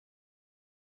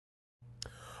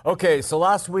Okay, so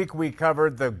last week we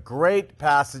covered the great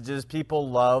passages people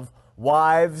love.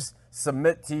 Wives,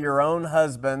 submit to your own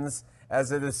husbands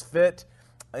as it is fit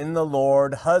in the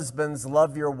Lord. Husbands,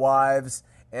 love your wives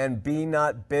and be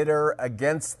not bitter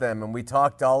against them. And we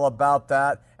talked all about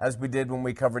that as we did when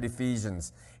we covered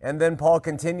Ephesians. And then Paul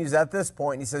continues at this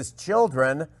point. He says,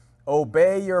 children,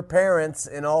 obey your parents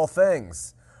in all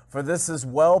things, for this is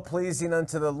well-pleasing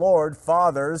unto the Lord.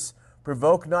 Fathers,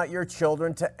 provoke not your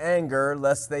children to anger,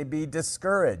 lest they be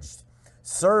discouraged.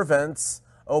 Servants,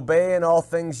 obey in all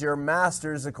things your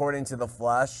masters according to the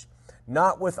flesh,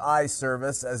 not with eye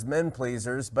service as men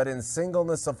pleasers, but in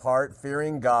singleness of heart,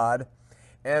 fearing God.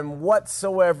 And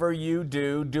whatsoever you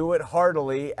do, do it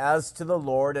heartily as to the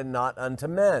Lord and not unto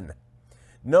men,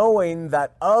 knowing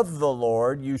that of the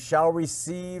Lord you shall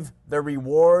receive the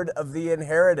reward of the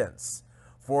inheritance,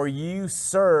 for you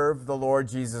serve the Lord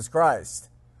Jesus Christ.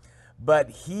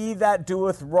 But he that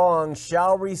doeth wrong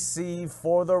shall receive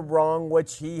for the wrong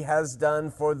which he has done,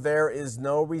 for there is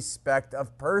no respect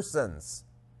of persons.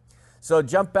 So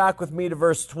jump back with me to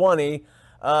verse 20.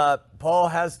 Paul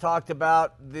has talked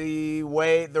about the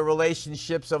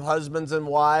relationships of husbands and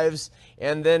wives,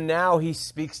 and then now he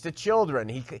speaks to children.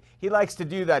 He likes to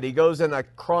do that. He goes in a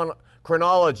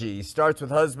chronology. He starts with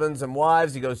husbands and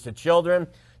wives. He goes to children.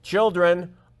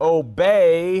 Children,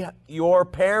 obey your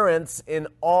parents in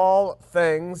all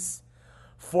things,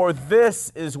 for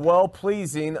this is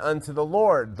well-pleasing unto the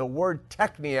Lord. The word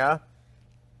technia,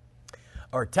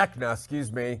 or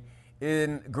techna,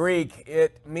 in Greek,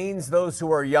 it means those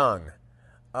who are young.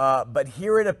 But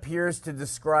here it appears to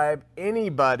describe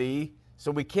anybody, so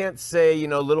we can't say,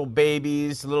 little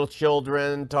babies, little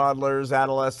children, toddlers,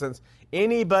 adolescents,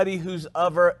 anybody who's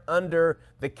under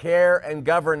the care and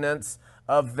governance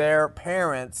of their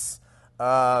parents.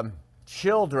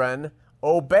 Children,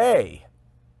 obey,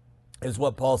 is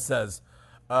what Paul says.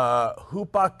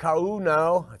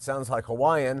 Hupakauno, it sounds like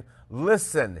Hawaiian,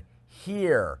 listen,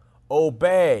 hear,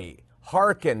 obey,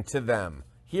 hearken to them,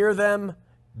 hear them,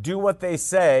 do what they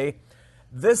say.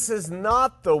 This is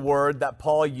not the word that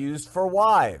Paul used for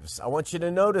wives. I want you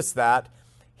to notice that.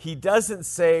 He doesn't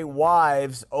say,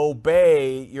 wives,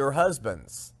 obey your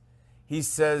husbands. He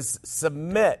says,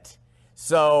 submit.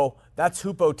 So that's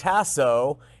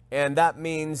hupotasso, and that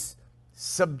means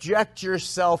subject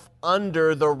yourself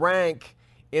under the rank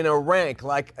in a rank,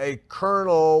 like a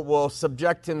colonel will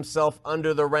subject himself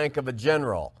under the rank of a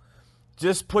general.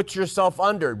 Just put yourself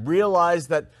under. Realize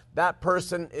that that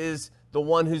person is the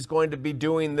one who's going to be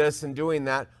doing this and doing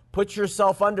that. Put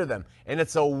yourself under them. And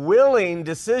it's a willing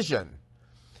decision.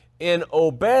 In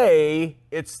obey,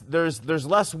 there's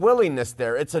less willingness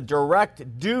there. It's a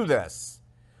direct do this.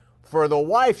 For the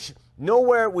wife,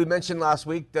 nowhere, we mentioned last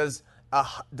week, does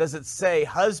it say,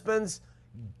 husbands,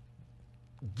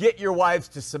 get your wives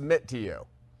to submit to you.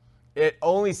 It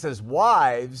only says,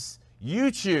 wives, you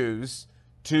choose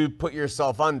to put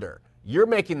yourself under. You're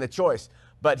making the choice.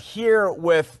 But here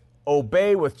with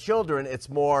obey with children, it's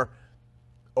more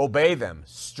obey them,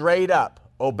 straight up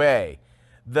obey.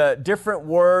 The different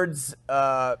words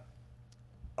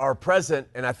are present,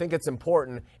 and I think it's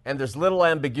important, and there's little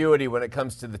ambiguity when it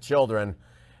comes to the children.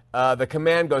 The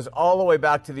command goes all the way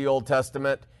back to the Old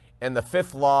Testament, and the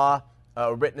fifth law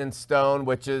written in stone,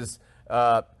 which is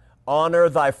honor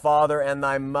thy father and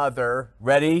thy mother.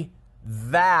 Ready?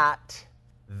 That,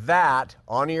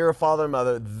 honor your father and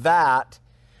mother, that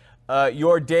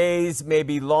your days may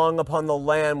be long upon the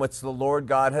land which the Lord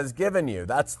God has given you.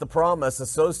 That's the promise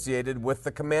associated with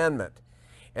the commandment.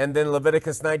 And then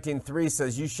Leviticus 19:3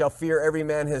 says, you shall fear every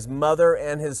man his mother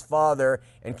and his father,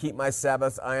 and keep my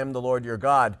Sabbaths. I am the Lord your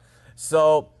God.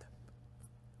 So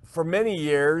for many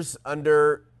years,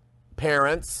 under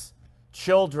parents,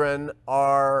 children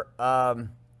are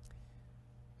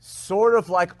sort of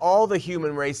like all the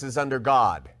human races under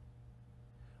God.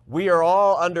 We are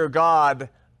all under God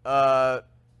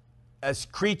as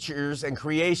creatures and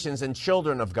creations and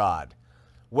children of God.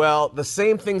 Well, the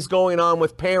same thing's going on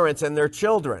with parents and their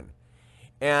children.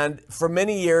 And for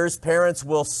many years, parents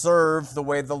will serve the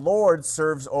way the Lord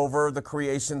serves over the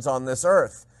creations on this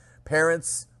earth.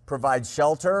 Parents provide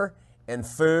shelter and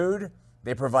food.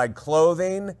 They provide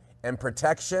clothing and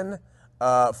protection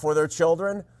for their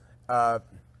children.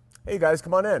 Hey, guys,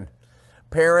 come on in.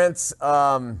 Parents,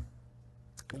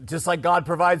 just like God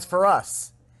provides for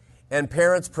us. And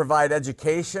parents provide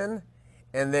education,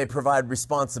 and they provide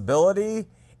responsibility,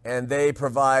 and they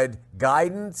provide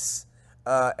guidance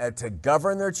to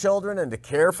govern their children and to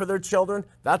care for their children.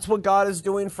 That's what God is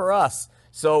doing for us.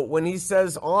 So when he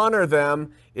says honor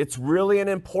them, it's really an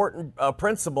important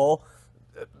principle.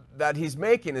 that he's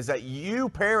making is that you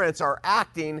parents are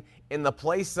acting in the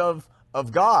place of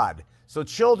God. So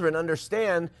children,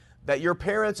 understand that your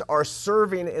parents are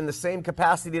serving in the same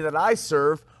capacity that I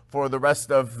serve for the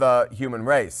rest of the human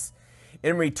race.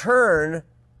 In return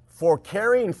for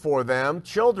caring for them,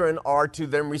 children are to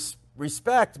then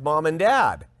respect mom and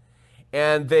dad.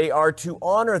 And they are to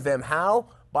honor them. How?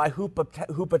 By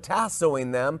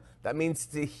hupotassoing them. That means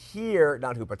to hear,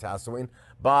 not hupotassoing,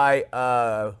 by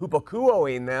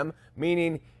hupokuoing them,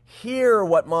 meaning hear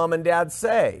what mom and dad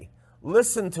say.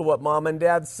 Listen to what mom and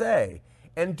dad say.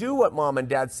 And do what mom and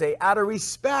dad say out of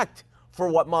respect for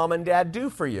what mom and dad do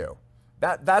for you.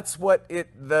 That's what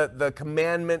the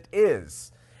commandment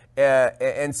is.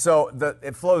 And so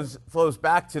it flows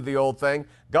back to the old thing.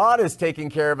 God is taking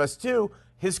care of us too.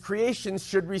 His creations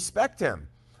should respect him.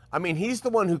 I mean, he's the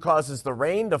one who causes the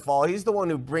rain to fall. He's the one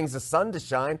who brings the sun to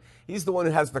shine. He's the one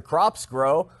who has the crops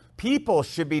grow. People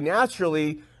should be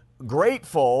naturally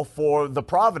grateful for the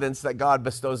providence that God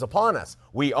bestows upon us.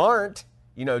 We aren't,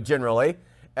 generally,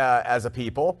 as a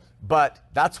people, but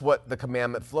that's what the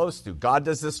commandment flows to. God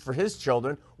does this for his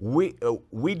children. We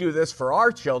do this for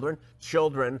our children.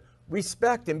 Children,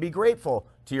 respect and be grateful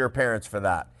to your parents for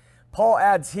that. Paul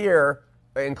adds here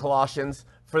in Colossians,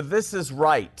 for this is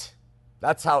right.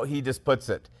 That's how he just puts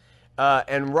it.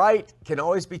 And right can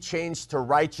always be changed to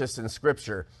righteous in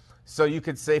Scripture. So you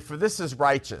could say, for this is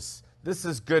righteous. This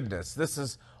is goodness. This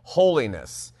is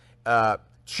holiness.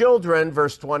 Children,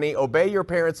 verse 20, obey your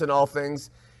parents in all things,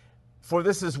 for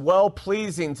this is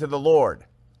well-pleasing to the Lord.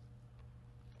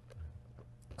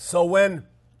 So when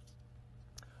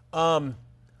a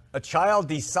child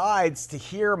decides to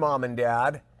hear mom and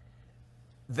dad,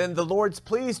 then the Lord's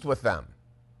pleased with them.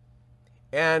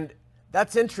 And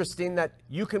that's interesting that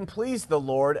you can please the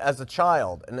Lord as a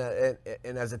child and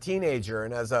as a teenager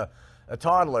and as a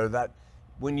toddler, that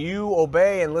when you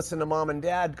obey and listen to mom and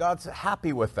dad, God's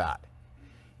happy with that.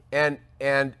 And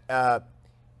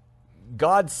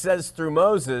God says through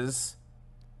Moses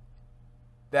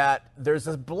that there's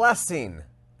a blessing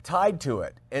tied to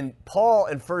it. And Paul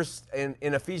in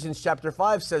Ephesians chapter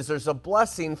 5 says there's a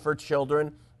blessing for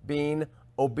children being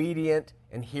obedient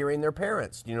and hearing their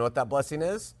parents. Do you know what that blessing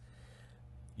is?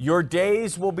 Your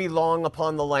days will be long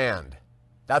upon the land.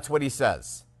 That's what he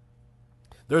says.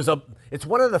 It's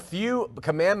one of the few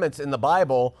commandments in the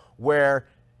Bible where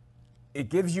it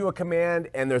gives you a command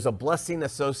and there's a blessing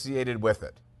associated with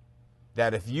it.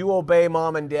 That if you obey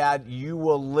mom and dad, you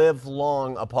will live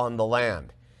long upon the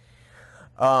land.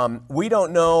 We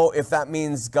don't know if that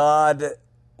means God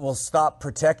will stop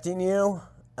protecting you.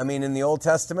 I mean, in the Old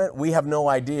Testament, we have no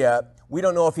idea. We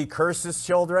don't know if he curses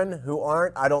children who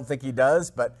aren't. I don't think he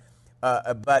does,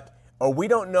 or we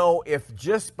don't know if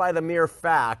just by the mere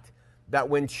fact that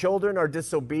when children are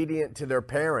disobedient to their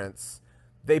parents,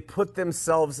 they put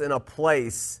themselves in a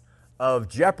place of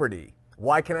jeopardy.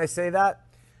 Why can I say that?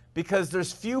 Because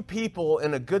there's few people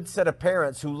in a good set of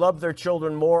parents who love their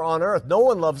children more on earth. No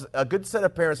one loves a good set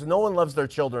of parents. No one loves their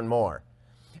children more.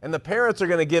 And the parents are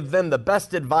going to give them the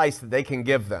best advice that they can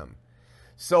give them.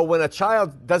 So when a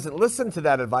child doesn't listen to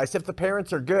that advice, if the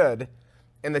parents are good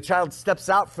and the child steps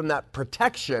out from that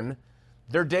protection,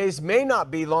 their days may not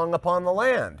be long upon the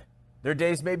land. Their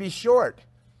days may be short.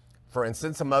 For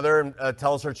instance, a mother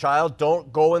tells her child,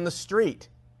 don't go in the street.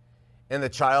 And the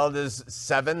child is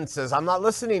 7 and says, I'm not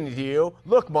listening to you.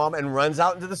 Look, mom, and runs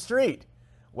out into the street.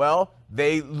 Well,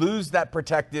 they lose that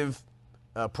protective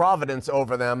providence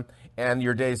over them, and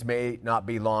your days may not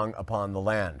be long upon the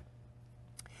land.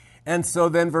 And so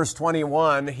then verse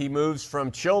 21, he moves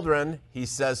from children, he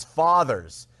says,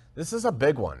 fathers. This is a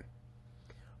big one.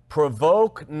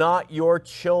 Provoke not your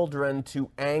children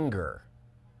to anger,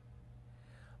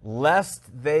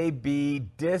 lest they be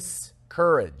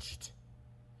discouraged.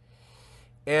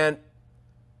 And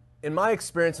in my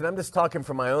experience, and I'm just talking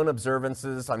from my own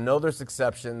observances, I know there's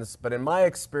exceptions, but in my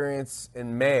experience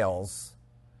in males,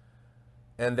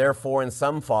 and therefore in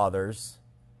some fathers,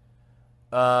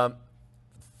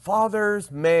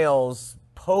 males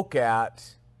poke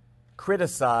at,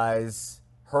 criticize,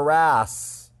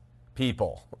 harass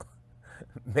people.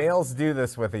 Males do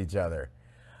this with each other.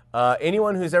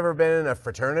 Anyone who's ever been in a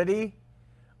fraternity,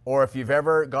 or if you've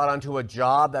ever got onto a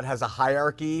job that has a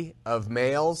hierarchy of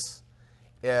males,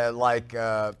 like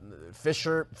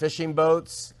fishing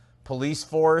boats, police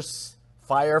force,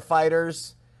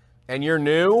 firefighters, and you're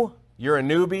new, you're a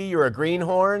newbie, you're a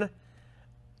greenhorn,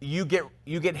 you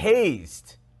get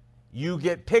hazed. You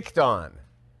get picked on.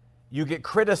 You get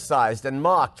criticized and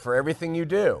mocked for everything you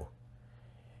do.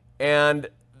 And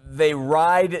they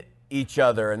ride each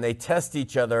other and they test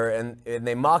each other and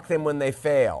they mock them when they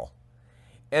fail.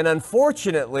 And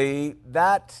unfortunately,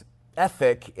 that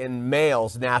ethic in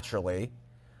males naturally,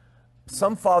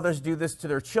 some fathers do this to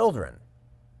their children.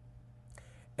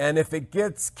 And if it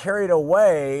gets carried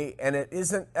away and it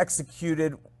isn't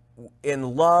executed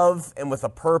in love and with a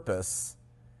purpose,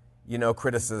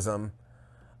 criticism,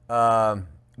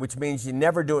 which means you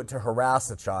never do it to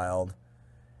harass a child,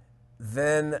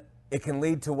 then it can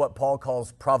lead to what Paul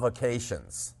calls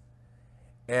provocations.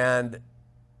 And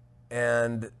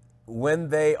when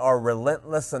they are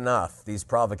relentless enough, these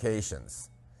provocations,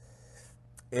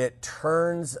 it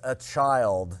turns a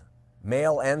child,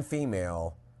 male and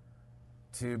female,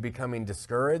 to becoming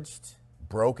discouraged,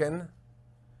 broken,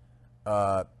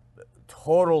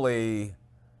 totally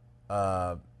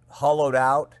hollowed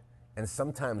out, and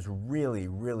sometimes really,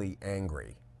 really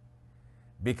angry.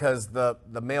 Because the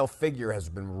male figure has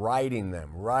been riding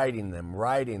them, right?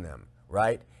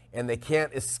 And they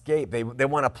can't escape. They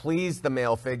want to please the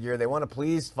male figure. They want to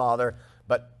please father,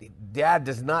 but dad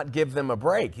does not give them a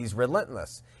break. He's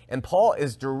relentless. And Paul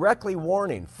is directly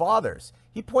warning fathers.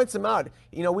 He points them out.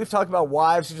 We've talked about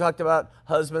wives, we've talked about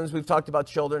husbands, we've talked about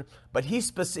children, but he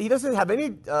doesn't have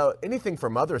anything for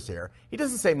mothers here. He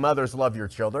doesn't say mothers love your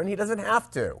children. He doesn't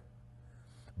have to.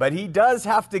 But he does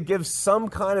have to give some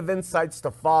kind of insights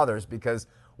to fathers, because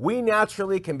we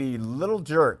naturally can be little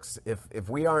jerks if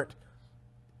we aren't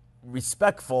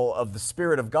respectful of the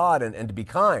Spirit of God and to be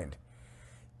kind.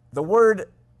 The word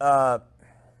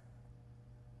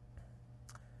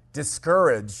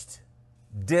discouraged,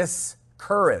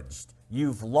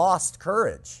 you've lost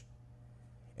courage.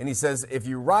 And he says if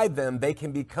you ride them, they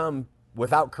can become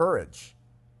without courage.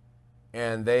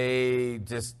 And they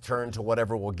just turn to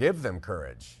whatever will give them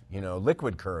courage,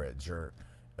 liquid courage or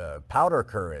powder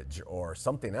courage or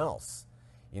something else.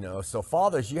 So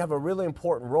fathers, you have a really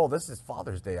important role. This is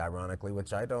Father's Day, ironically,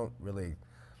 which I don't really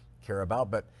care about,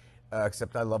 but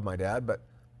except I love my dad. But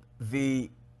the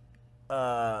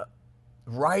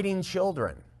writing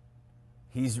children,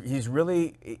 he's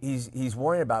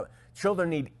worrying about.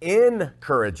 Children need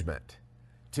encouragement,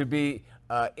 to be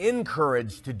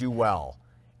encouraged to do well,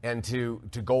 and to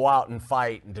go out and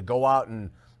fight, and to go out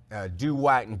and do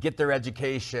what, and get their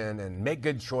education and make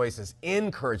good choices.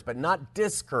 Encouraged, but not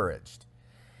discouraged.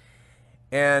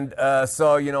 And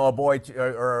so, a boy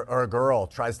or a girl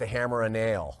tries to hammer a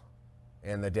nail,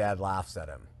 and the dad laughs at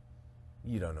him.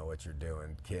 You don't know what you're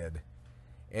doing, kid.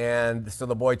 And so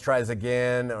the boy tries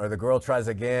again, or the girl tries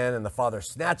again, and the father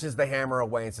snatches the hammer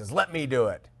away and says, "Let me do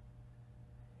it."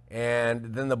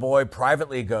 And then the boy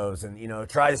privately goes and,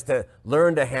 tries to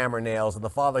learn to hammer nails, and the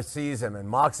father sees him and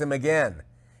mocks him again.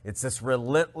 It's this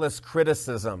relentless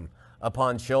criticism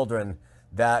upon children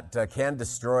that can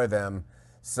destroy them,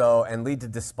 and lead to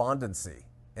despondency.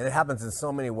 And it happens in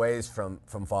so many ways from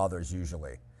fathers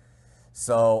usually.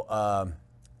 So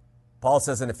Paul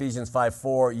says in Ephesians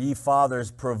 5:4, "Ye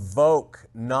fathers, provoke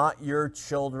not your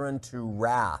children to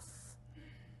wrath."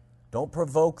 Don't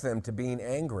provoke them to being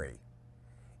angry.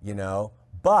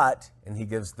 But, and he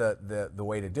gives the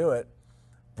way to do it,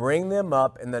 bring them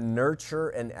up in the nurture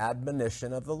and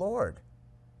admonition of the Lord.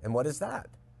 And what is that?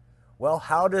 Well,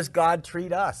 how does God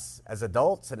treat us as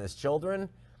adults and as children?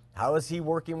 How is he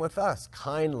working with us?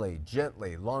 Kindly,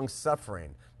 gently,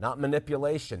 long-suffering, not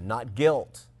manipulation, not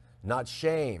guilt, not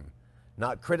shame,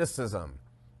 not criticism,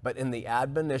 but in the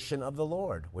admonition of the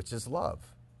Lord, which is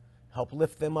love. Help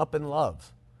lift them up in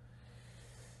love.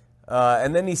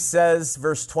 And then he says,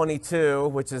 verse 22,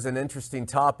 which is an interesting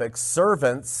topic,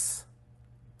 servants,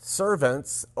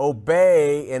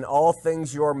 obey in all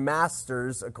things your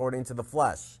masters according to the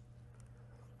flesh.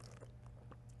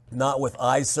 Not with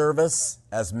eye service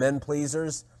as men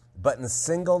pleasers, but in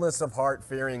singleness of heart,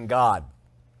 fearing God.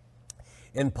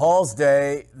 In Paul's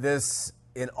day, this,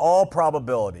 in all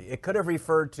probability, it could have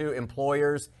referred to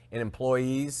employers and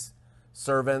employees,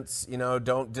 servants.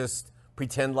 Don't just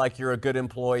pretend like you're a good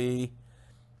employee.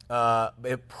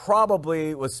 It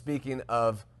probably was speaking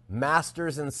of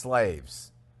masters and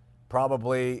slaves.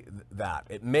 Probably that.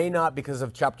 It may not because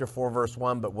of chapter 4, verse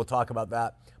 1, but we'll talk about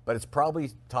that. But it's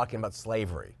probably talking about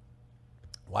slavery.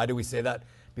 Why do we say that?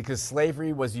 Because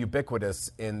slavery was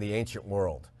ubiquitous in the ancient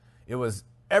world. It was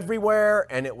everywhere,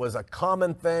 and it was a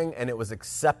common thing, and it was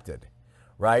accepted,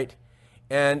 right?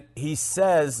 And he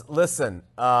says, listen,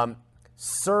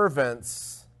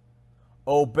 servants,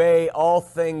 obey all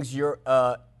things your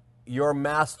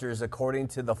masters according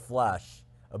to the flesh.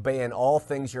 Obey in all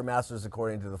things your masters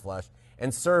according to the flesh.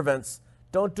 And servants,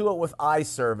 don't do it with eye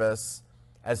service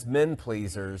as men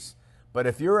pleasers. But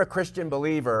if you're a Christian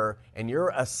believer and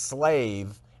you're a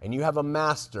slave and you have a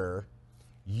master,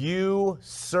 you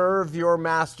serve your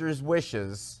master's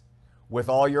wishes with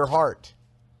all your heart.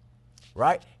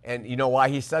 right? And you know why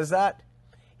he says that?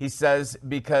 He says,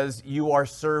 because you are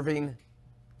serving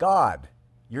God.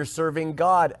 You're serving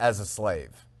God as a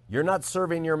slave. You're not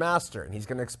serving your master. And he's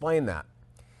going to explain that.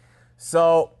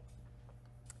 So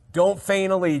don't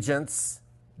feign allegiance.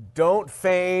 Don't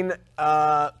feign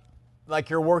like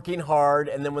you're working hard.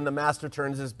 And then when the master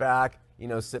turns his back,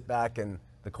 sit back in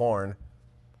the corn.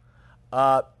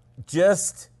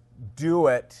 Just do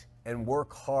it and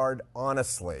work hard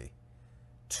honestly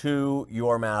to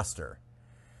your master.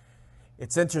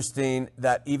 It's interesting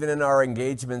that even in our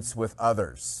engagements with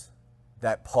others,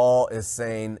 that Paul is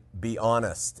saying, be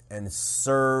honest and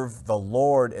serve the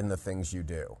Lord in the things you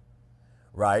do,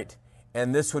 right?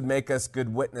 And this would make us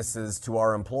good witnesses to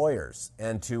our employers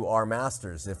and to our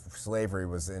masters if slavery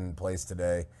was in place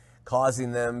today,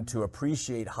 causing them to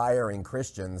appreciate hiring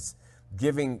Christians,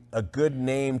 giving a good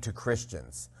name to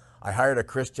Christians. I hired a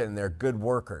Christian and they're good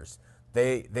workers.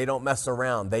 They don't mess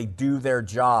around. They do their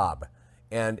job.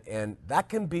 And that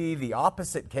can be the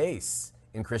opposite case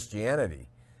in Christianity.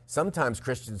 Sometimes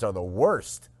Christians are the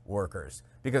worst workers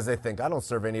because they think, I don't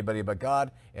serve anybody but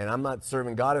God, and I'm not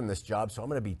serving God in this job, so I'm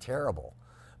going to be terrible.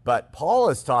 But Paul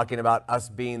is talking about us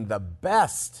being the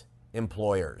best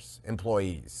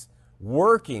employees,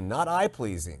 working, not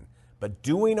eye-pleasing, but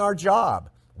doing our job.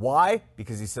 Why?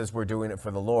 Because he says we're doing it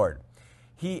for the Lord.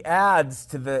 He adds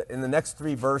in the next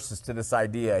 3 verses to this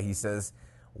idea, he says,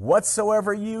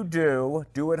 whatsoever you do,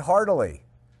 do it heartily,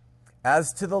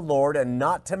 as to the Lord and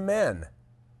not to men,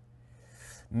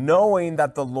 knowing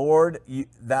that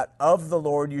of the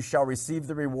Lord you shall receive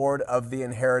the reward of the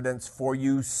inheritance, for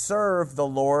you serve the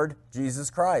Lord Jesus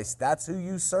Christ. That's who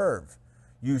you serve.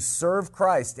 You serve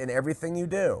Christ in everything you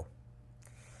do.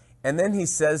 And then he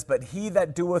says, but he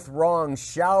that doeth wrong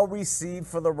shall receive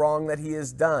for the wrong that he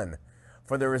has done.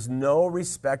 For there is no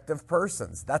respect of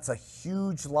persons. That's a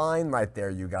huge line right there,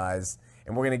 you guys.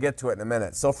 And we're going to get to it in a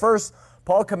minute. So first,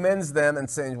 Paul commends them and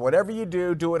saying, whatever you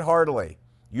do, do it heartily.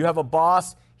 You have a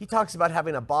boss. He talks about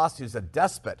having a boss who's a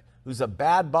despot, who's a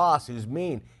bad boss, who's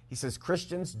mean. He says,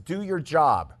 Christians, do your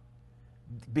job.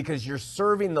 Because you're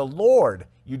serving the Lord.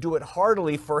 You do it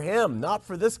heartily for him, not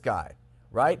for this guy,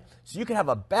 right? So you can have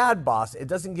a bad boss. It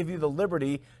doesn't give you the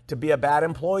liberty to be a bad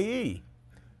employee.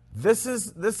 This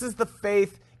is the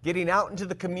faith getting out into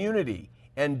the community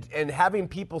and having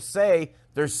people say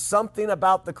there's something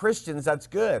about the Christians that's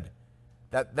good,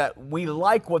 that we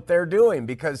like what they're doing,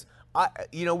 because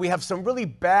we have some really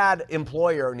bad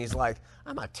employer and he's like,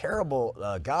 I'm a terrible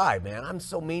guy, man. I'm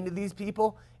so mean to these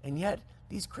people, and yet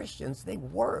these Christians, they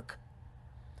work.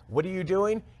 What are you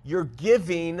doing? You're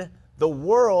giving the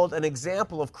world an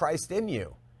example of Christ in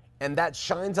you. And that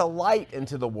shines a light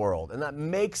into the world. And that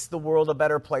makes the world a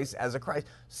better place as a Christ.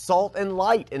 Salt and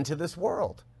light into this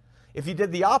world. If you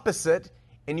did the opposite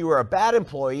and you were a bad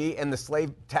employee and the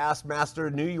slave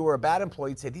taskmaster knew you were a bad employee,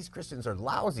 he'd say, these Christians are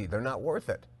lousy. They're not worth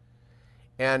it.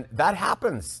 And that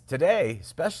today,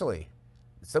 especially.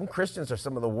 Some Christians are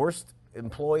some of the worst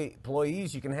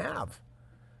employees you can have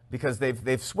because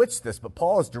they've switched this. But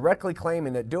Paul is directly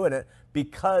claiming that doing it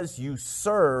because you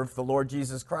serve the Lord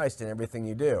Jesus Christ in everything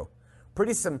you do.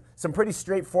 Some pretty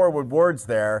straightforward words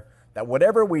there, that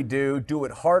whatever we do, do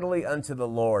it heartily unto the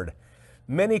Lord.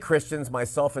 Many Christians,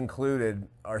 myself included,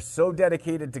 are so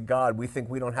dedicated to God, we think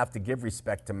we don't have to give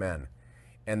respect to men.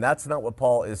 And that's not what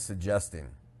Paul is suggesting.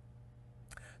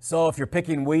 So if you're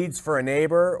picking weeds for a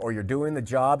neighbor, or you're doing the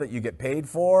job that you get paid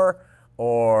for,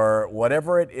 or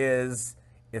whatever it is,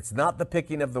 it's not the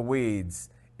picking of the weeds.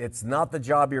 It's not the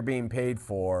job you're being paid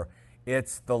for.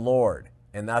 It's the Lord.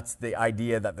 And that's the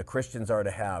idea that the Christians are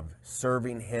to have,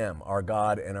 serving him, our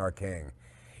God and our King.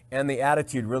 And the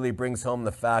attitude really brings home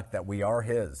the fact that we are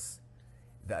his.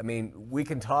 I mean, we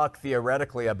can talk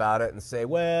theoretically about it and say,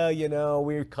 well,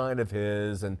 we're kind of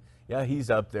his, and yeah, he's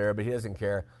up there, but he doesn't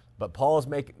care. But Paul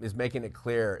is making it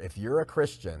clear, if you're a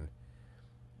Christian,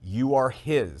 you are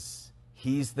his.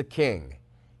 He's the king.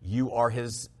 You are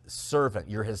his servant.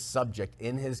 You're his subject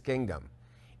in his kingdom.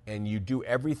 And you do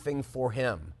everything for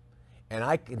him. And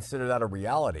I consider that a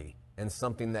reality and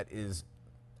something that is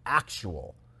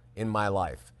actual in my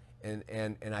life. And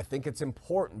I think it's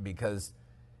important because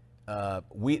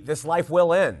this life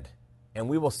will end. And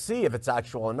we will see if it's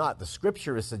actual or not. The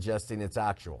scripture is suggesting it's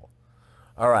actual.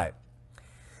 All right.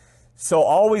 So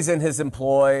always in his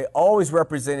employ, always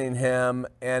representing him,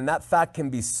 and that fact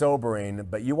can be sobering,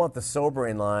 but you want the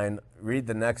sobering line, read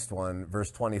the next one,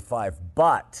 verse 25.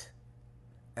 But,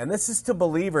 and this is to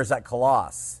believers at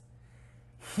Colossus,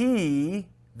 he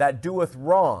that doeth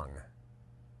wrong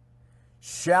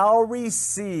shall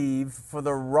receive for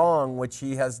the wrong which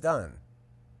he has done.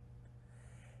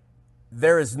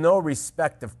 there is no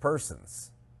respect of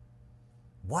persons.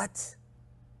 What?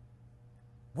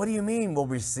 What do you mean we'll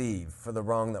receive for the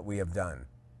wrong that we have done?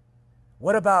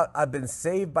 What about I've been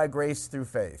saved by grace through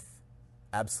faith?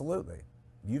 Absolutely.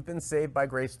 You've been saved by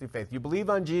grace through faith. You believe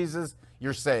on Jesus,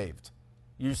 you're saved.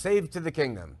 You're saved to the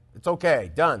kingdom. It's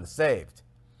okay. Done. Saved.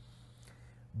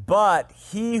 But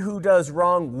he who does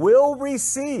wrong will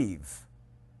receive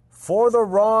for the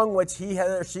wrong which he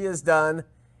or she has done,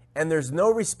 and there's no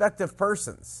respect of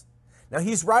persons. Now,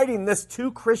 he's writing this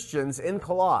to Christians in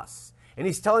Colossus, and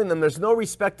he's telling them there's no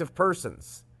respect of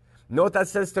persons. You know what that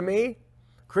says to me?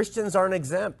 Christians aren't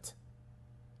exempt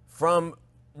from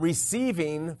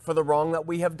receiving for the wrong that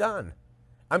we have done.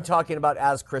 I'm talking about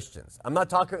as Christians. I'm not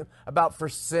talking about for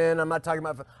sin. I'm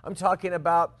talking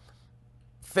about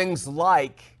things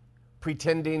like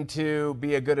pretending to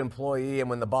be a good employee and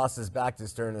when the boss's back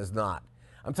is turned is not.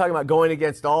 I'm talking about going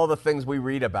against all the things we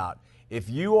read about. If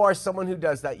you are someone who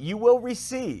does that, you will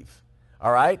receive.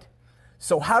 All right?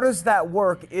 So how does that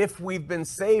work if we've been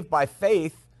saved by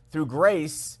faith through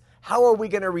grace? How are we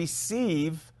going to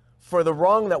receive for the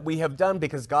wrong that we have done?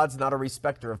 Because God's not a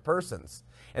respecter of persons.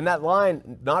 And that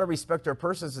line, not a respecter of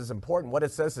persons, is important. What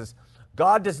it says is,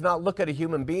 God does not look at a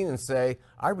human being and say,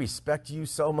 I respect you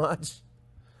so much.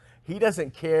 He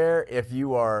doesn't care if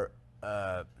you are,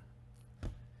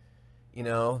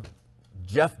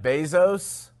 Jeff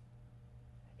Bezos.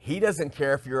 He doesn't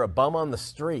care if you're a bum on the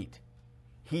street.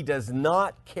 He does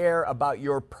not care about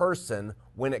your person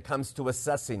when it comes to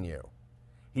assessing you.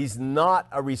 He's not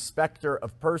a respecter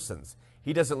of persons.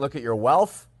 He doesn't look at your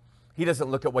wealth. He doesn't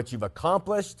look at what you've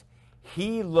accomplished.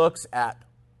 He looks at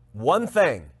one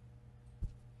thing,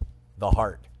 the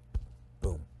heart.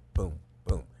 Boom, boom,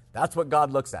 boom. That's what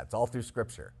God looks at. It's all through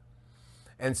Scripture.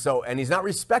 And he's not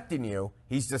respecting you.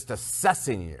 He's just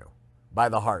assessing you by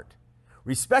the heart.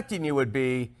 Respecting you would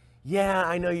be, yeah,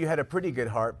 I know you had a pretty good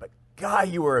heart, but God,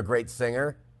 you were a great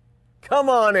singer. Come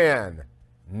on in.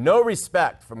 No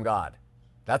respect from God.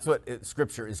 That's what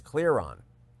Scripture is clear on.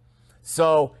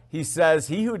 So he says,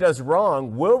 he who does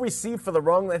wrong will receive for the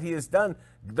wrong that he has done.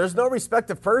 There's no respect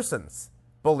of persons.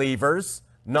 Believers,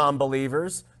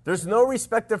 non-believers, there's no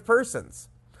respect of persons.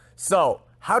 So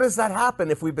how does that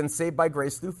happen if we've been saved by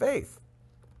grace through faith?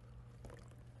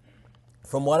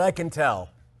 From what I can tell,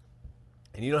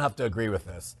 and you don't have to agree with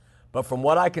this, but from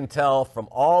what I can tell from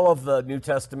all of the New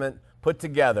Testament put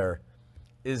together,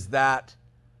 is that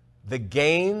the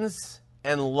gains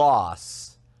and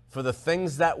loss for the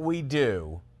things that we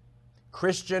do,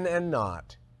 Christian and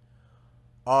not,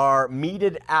 are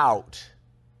meted out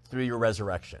through your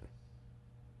resurrection.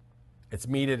 It's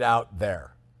meted out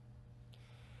there.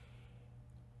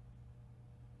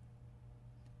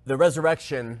 The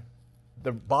resurrection,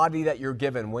 the body that you're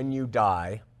given when you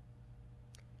die,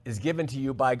 is given to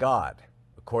you by God,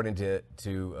 according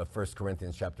to 1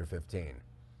 Corinthians chapter 15.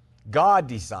 God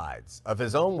decides of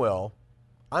his own will,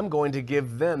 I'm going to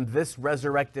give them this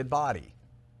resurrected body.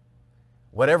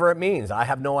 Whatever it means, I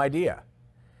have no idea.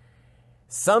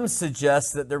 Some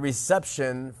suggest that the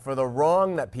reception for the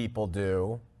wrong that people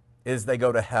do is they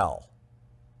go to hell,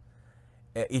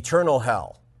 eternal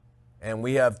hell. And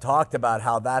we have talked about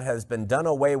how that has been done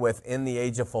away with in the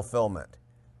age of fulfillment.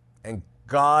 And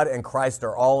God and Christ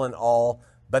are all in all,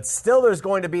 but still there's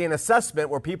going to be an assessment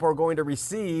where people are going to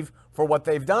receive for what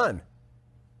they've done.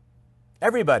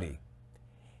 Everybody.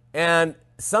 And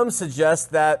some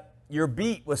suggest that you're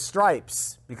beat with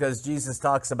stripes, because Jesus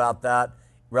talks about that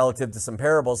relative to some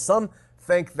parables. Some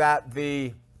think that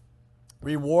the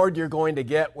reward you're going to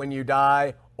get when you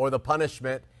die, or the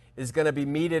punishment, is going to be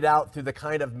meted out through the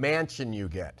kind of mansion you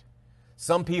get.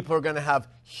 Some people are going to have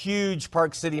huge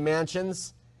Park City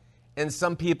mansions, and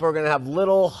some people are going to have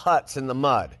little huts in the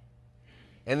mud.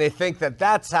 And they think that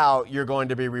that's how you're going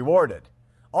to be rewarded.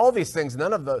 All these things,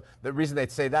 none of the reason they'd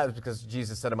say that is because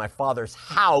Jesus said, in my Father's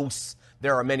house,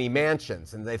 there are many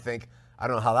mansions. And they think, I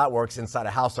don't know how that works inside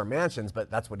a house or mansions,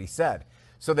 but that's what he said.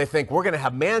 So they think we're going to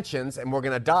have mansions and we're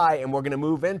going to die and we're going to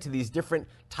move into these different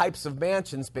types of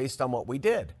mansions based on what we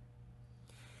did.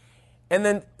 And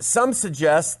then some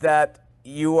suggest that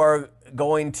you are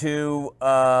going to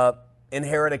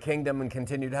inherit a kingdom and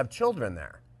continue to have children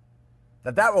there.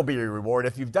 That will be your reward.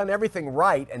 If you've done everything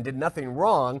right and did nothing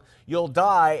wrong, you'll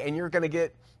die and you're going to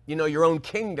get, your own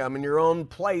kingdom and your own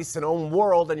place and own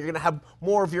world, and you're going to have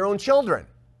more of your own children.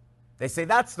 They say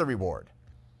that's the reward.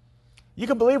 You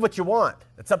can believe what you want.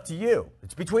 It's up to you.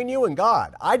 It's between you and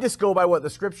God. I just go by what the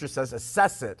Scripture says,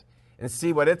 assess it, and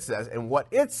see what it says. And what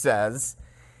it says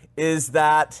is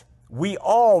that we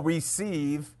all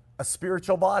receive a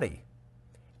spiritual body,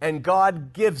 and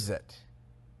God gives it.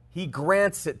 He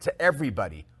grants it to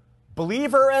everybody.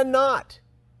 believer and not,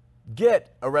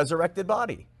 get a resurrected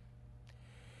body.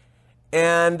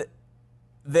 And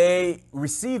they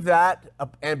receive that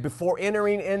and before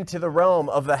entering into the realm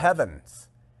of the heavens.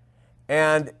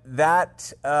 And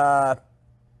that, I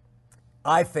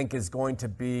think, is going to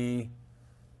be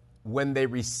when they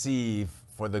receive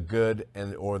for the good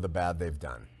and or the bad they've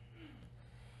done.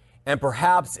 And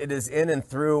perhaps it is in and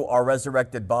through our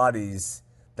resurrected bodies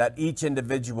that each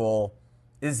individual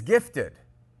is gifted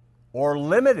or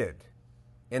limited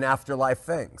in afterlife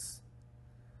things.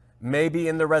 Maybe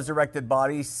in the resurrected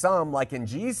body, some, like in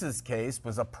Jesus' case,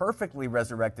 was a perfectly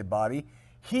resurrected body.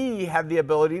 He had the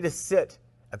ability to sit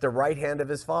at the right hand of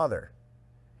his Father.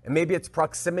 And maybe it's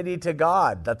proximity to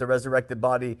God that the resurrected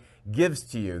body gives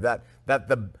to you. That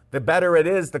the better it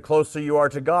is, the closer you are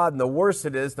to God, and the worse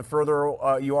it is, the further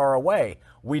you are away.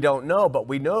 We don't know, but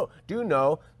we do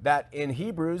know that in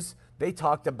Hebrews, they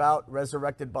talked about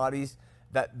resurrected bodies,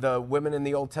 that the women in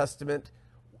the Old Testament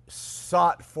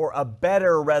sought for a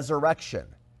better resurrection,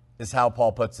 is how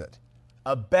Paul puts it.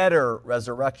 A better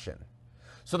resurrection.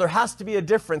 So there has to be a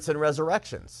difference in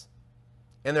resurrections.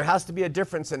 And there has to be a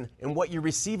difference in what you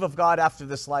receive of God after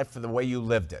this life for the way you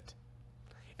lived it.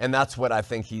 And that's what I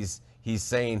think he's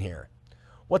saying here.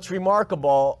 What's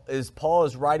remarkable is Paul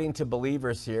is writing to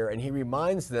believers here, and he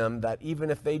reminds them that even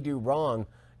if they do wrong,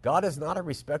 God is not a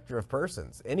respecter of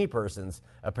persons, any persons,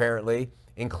 apparently,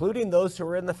 including those who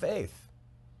are in the faith.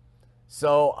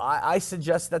 So I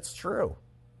suggest that's true.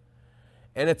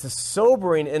 And it's a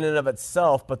sobering in and of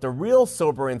itself, but the real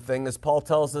sobering thing is Paul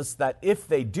tells us that if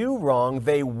they do wrong,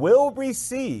 they will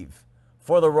receive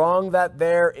for the wrong that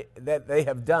they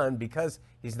have done, because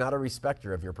he's not a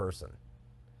respecter of your person.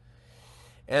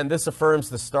 And this affirms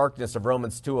the starkness of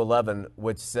Romans 2:11,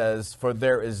 which says, "For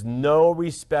there is no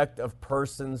respect of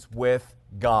persons with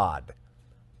God."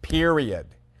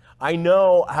 Period. I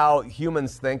know how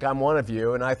humans think. I'm one of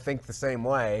you, and I think the same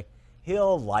way.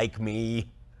 He'll like me.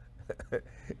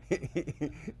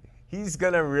 He's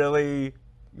going to really,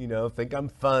 think I'm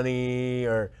funny,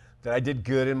 or that I did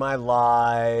good in my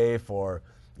life, or,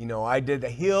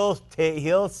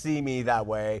 he'll see me that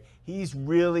way. He's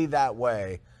really that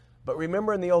way. But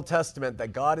remember in the Old Testament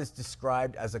that God is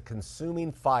described as a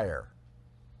consuming fire.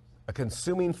 A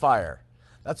consuming fire.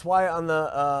 That's why on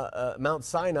the Mount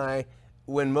Sinai,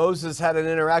 when Moses had an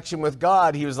interaction with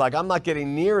God, he was like, I'm not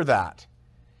getting near that.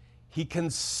 He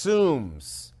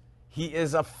consumes. He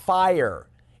is a fire.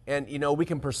 And, we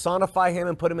can personify him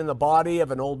and put him in the body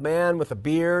of an old man with a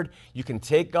beard. You can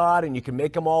take God and you can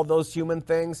make him all those human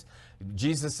things.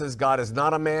 Jesus says God is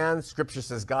not a man. Scripture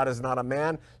says God is not a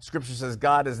man. Scripture says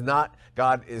God is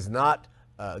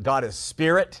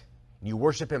spirit. You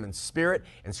worship him in spirit.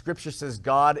 And Scripture says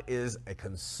God is a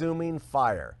consuming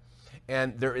fire.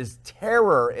 And there is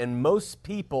terror in most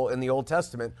people in the Old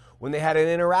Testament when they had an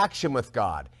interaction with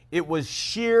God. It was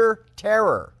sheer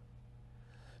terror.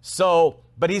 So,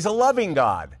 but he's a loving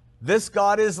God. This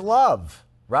God is love,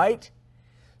 right?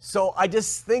 So I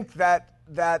just think that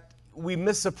we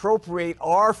misappropriate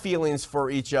our feelings for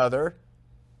each other,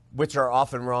 which are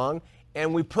often wrong,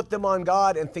 and we put them on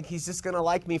God and think he's just going to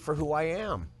like me for who I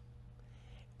am.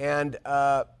 And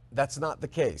that's not the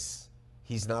case.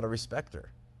 He's not a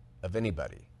respecter of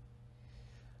anybody.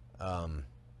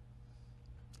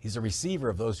 He's a receiver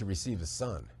of those who receive his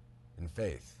Son in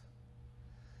faith.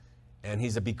 And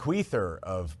he's a bequeather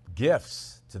of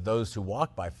gifts to those who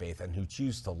walk by faith and who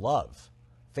choose to love.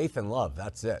 Faith and love,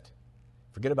 that's it.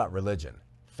 Forget about religion.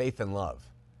 Faith and love.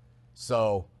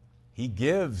 So he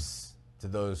gives to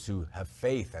those who have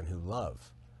faith and who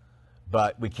love.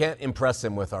 But we can't impress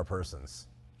him with our persons.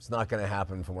 It's not going to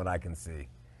happen from what I can see.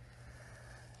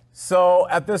 So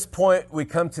at this point, we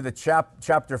come to the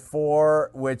chapter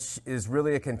 4, which is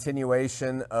really a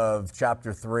continuation of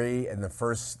chapter 3 and the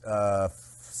first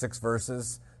 6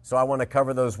 verses. So I want to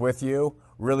cover those with you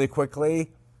really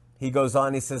quickly. He goes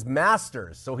on, he says,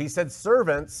 masters. So he said,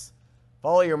 servants,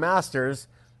 follow your masters,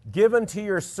 give unto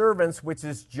your servants which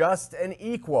is just and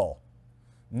equal,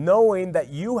 knowing that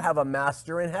you have a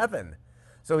master in heaven.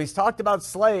 So he's talked about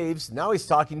slaves. Now he's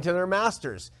talking to their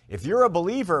masters. If you're a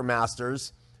believer,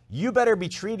 masters, you better be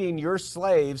treating your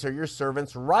slaves or your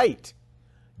servants right,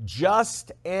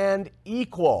 just and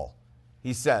equal,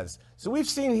 he says. So we've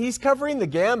seen he's covering the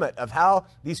gamut of how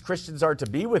these Christians are to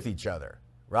be with each other,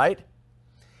 right?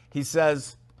 He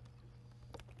says,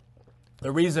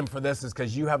 the reason for this is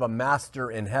because you have a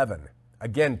master in heaven.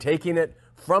 Again, taking it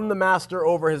from the master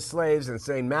over his slaves and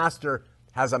saying, master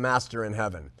has a master in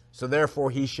heaven. So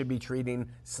therefore, he should be treating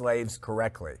slaves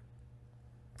correctly.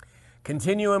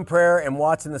 Continue in prayer and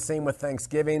watching the same with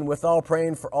thanksgiving, with all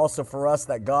praying also for us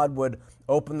that God would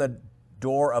open the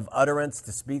door of utterance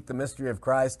to speak the mystery of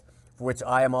Christ, for which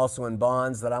I am also in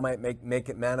bonds, that I might make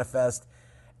it manifest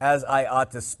as I ought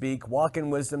to speak. Walk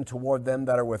in wisdom toward them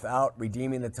that are without,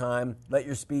 redeeming the time. Let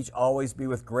your speech always be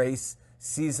with grace,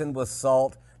 seasoned with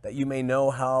salt, that you may know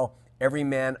how every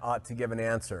man ought to give an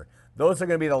answer. Those are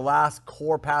going to be the last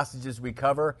core passages we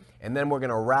cover, and then we're going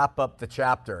to wrap up the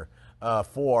chapter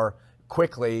 4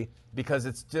 quickly, because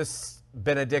it's just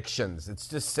benedictions. It's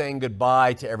just saying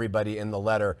goodbye to everybody in the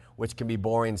letter, which can be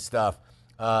boring stuff.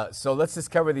 So let's just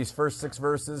cover these first 6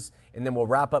 verses, and then we'll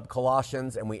wrap up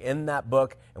Colossians, and we end that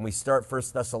book, and we start 1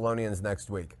 Thessalonians next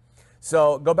week.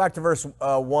 So go back to verse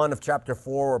 1 of chapter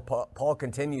 4, where Paul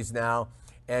continues now,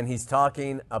 and he's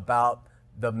talking about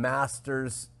the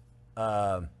masters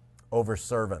over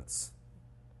servants.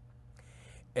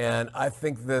 And I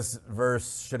think this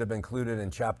verse should have been included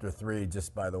in chapter 3,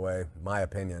 just by the way, my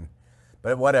opinion.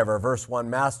 But whatever, verse 1,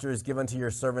 Masters, give unto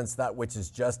your servants that which is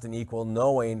just and equal,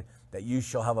 knowing that you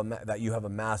have a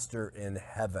master in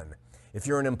heaven. If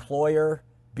you're an employer,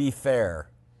 be fair.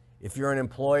 If you're an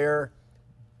employer,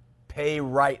 pay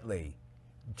rightly,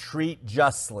 treat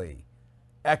justly,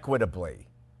 equitably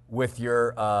with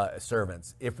your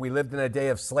servants. If we lived in a day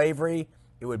of slavery,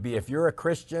 it would be, if you're a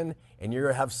Christian and you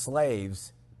have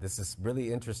slaves, this is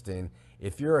really interesting.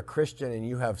 If you're a Christian and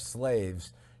you have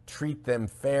slaves, treat them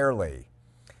fairly.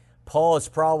 Paul is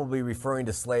probably referring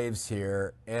to slaves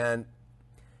here and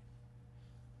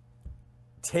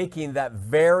taking that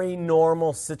very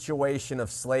normal situation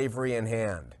of slavery in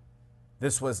hand.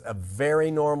 This was a very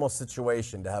normal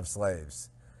situation to have slaves.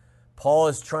 Paul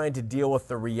is trying to deal with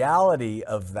the reality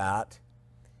of that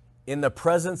in the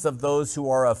presence of those who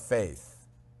are of faith.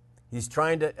 He's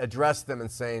trying to address them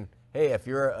and saying, hey, if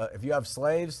you have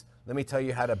slaves, let me tell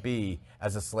you how to be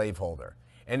as a slaveholder.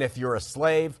 And if you're a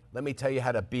slave, let me tell you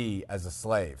how to be as a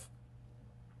slave.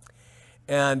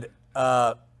 And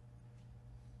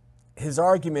his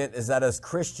argument is that as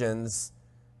Christians,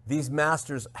 these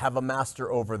masters have a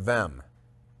master over them.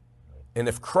 And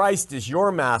if Christ is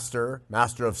your master,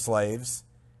 master of slaves,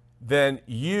 then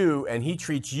and he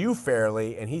treats you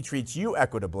fairly and he treats you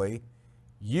equitably,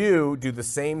 you do the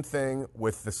same thing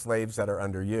with the slaves that are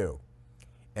under you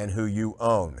and who you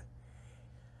own.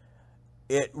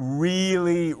 It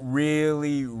really,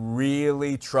 really,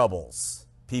 really troubles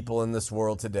people in this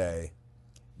world today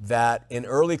that in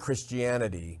early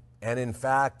Christianity, and in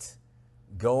fact,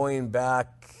 going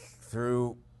back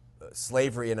through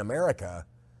slavery in America,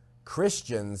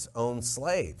 Christians own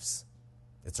slaves.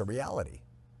 It's a reality.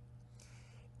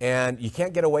 And you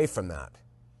can't get away from that.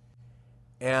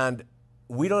 And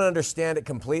we don't understand it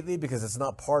completely because it's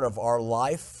not part of our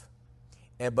life.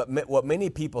 But what many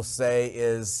people say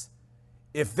is,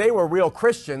 if they were real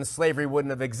Christians, slavery wouldn't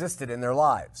have existed in their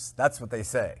lives. That's what they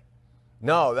say.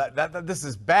 No, this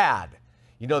is bad.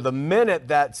 You know, the minute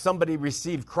that somebody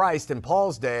received Christ in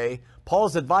Paul's day,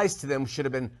 Paul's advice to them should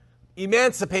have been,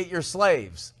 emancipate your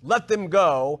slaves, let them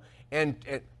go.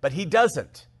 But he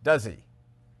doesn't, does he?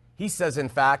 He says, in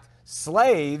fact,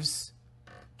 slaves,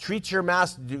 treat your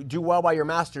master, do well by your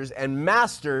masters, and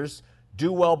masters,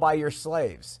 do well by your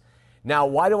slaves. Now,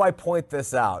 why do I point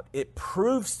this out? It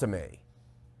proves to me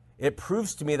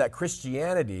that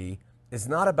Christianity is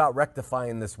not about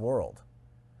rectifying this world.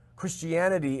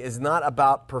 Christianity is not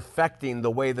about perfecting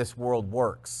the way this world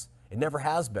works. It never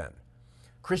has been.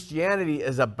 Christianity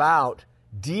is about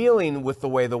dealing with the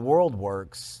way the world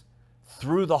works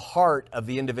through the heart of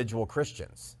the individual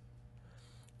Christians.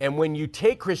 And when you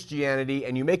take Christianity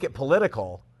and you make it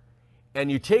political,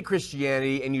 and you take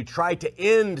Christianity and you try to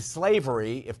end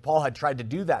slavery, if Paul had tried to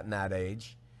do that in that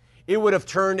age, it would have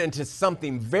turned into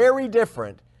something very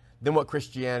different than what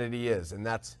Christianity is. And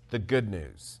that's the good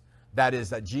news. That is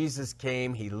that Jesus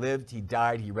came, he lived, he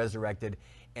died, he resurrected,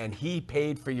 and he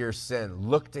paid for your sin.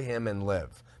 Look to him and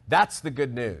live. That's the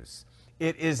good news.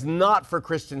 It is not for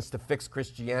Christians to fix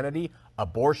Christianity,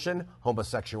 abortion,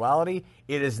 homosexuality.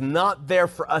 It is not there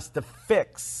for us to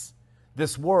fix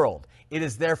this world. It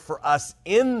is there for us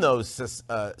in those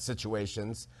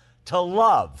situations to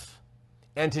love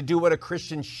and to do what a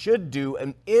Christian should do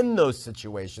in those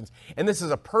situations. And this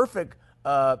is a perfect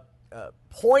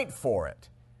point for it.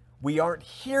 We aren't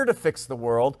here to fix the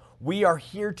world. We are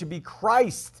here to be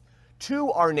Christ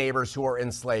to our neighbors who are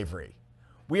in slavery.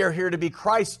 We are here to be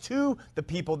Christ to the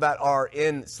people that are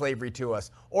in slavery to us.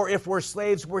 Or if we're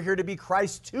slaves, we're here to be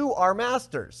Christ to our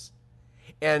masters.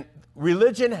 And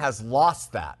religion has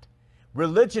lost that.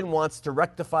 Religion wants to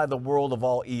rectify the world of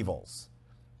all evils.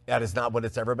 That is not what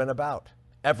it's ever been about,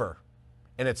 ever.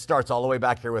 And it starts all the way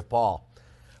back here with Paul.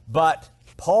 But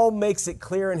Paul makes it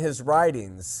clear in his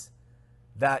writings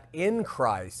that in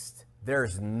Christ,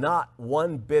 there's not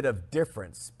one bit of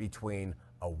difference between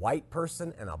a white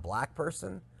person and a black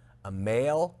person, a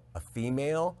male, a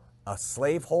female, a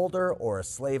slaveholder or a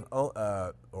slave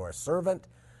or a servant,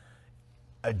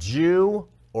 a Jew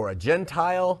or a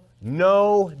Gentile.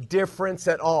 No difference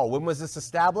at all. When was this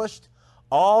established?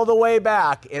 All the way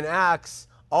back in Acts,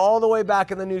 all the way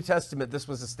back in the New Testament, this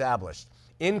was established.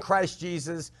 In Christ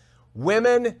Jesus,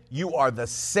 women, you are the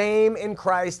same in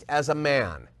Christ as a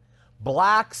man.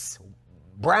 Blacks,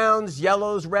 browns,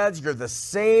 yellows, reds, you're the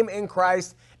same in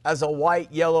Christ as a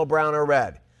white, yellow, brown, or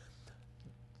red.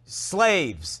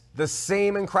 Slaves, the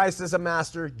same in Christ as a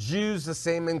master. Jews, the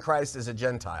same in Christ as a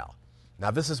Gentile.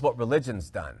 Now, this is what religion's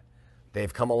done.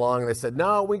 They've come along and they said,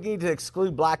 no, we need to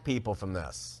exclude black people from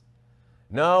this.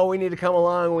 No, we need to come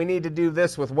along. We need to do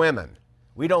this with women.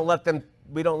 We don't let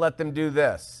them do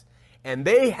this. And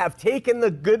they have taken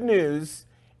the good news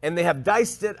and they have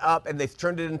diced it up and they've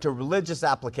turned it into religious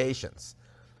applications.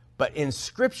 But in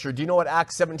Scripture, do you know what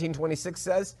Acts 17:26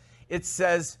 says? It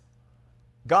says,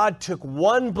 God took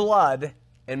one blood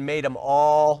and made them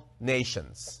all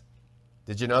nations.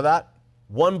 Did you know that?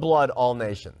 One blood, all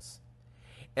nations.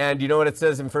 And you know what it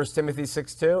says in 1 Timothy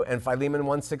 6:2 and Philemon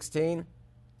 1:16?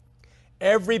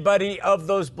 Everybody of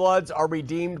those bloods are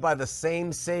redeemed by the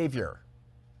same Savior.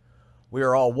 We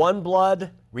are all one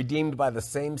blood, redeemed by the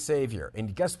same Savior.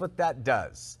 And guess what that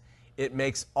does? It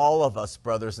makes all of us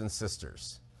brothers and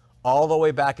sisters, all the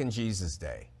way back in Jesus'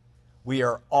 day. We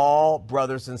are all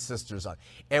brothers and sisters.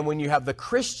 And when you have the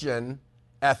Christian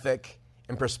ethic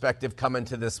and perspective come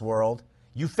into this world,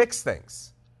 you fix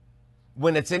things.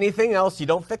 When it's anything else, you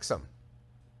don't fix them.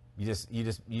 You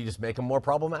just make them more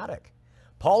problematic.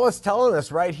 Paul is telling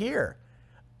us right here,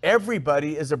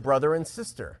 everybody is a brother and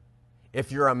sister.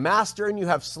 If you're a master and you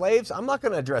have slaves, I'm not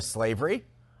going to address slavery.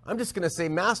 I'm just going to say,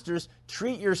 masters,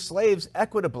 treat your slaves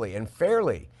equitably and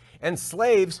fairly. And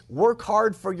slaves, work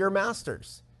hard for your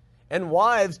masters. And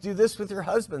wives, do this with your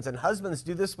husbands. And husbands,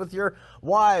 do this with your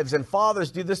wives. And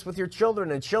fathers, do this with your children.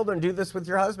 And children, do this with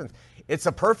your husbands. It's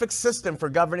a perfect system for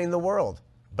governing the world.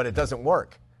 But it doesn't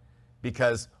work.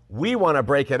 Because we want to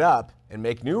break it up and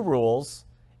make new rules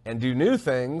and do new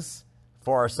things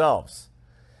for ourselves.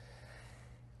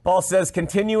 Paul says,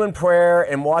 continue in prayer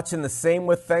and watching the same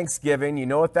with thanksgiving. You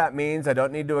know what that means. I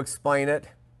don't need to explain it.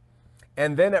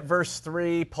 And then at verse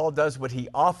 3, Paul does what he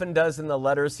often does in the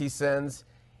letters he sends.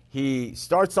 He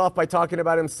starts off by talking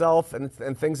about himself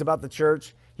and things about the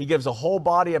church. He gives a whole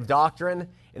body of doctrine.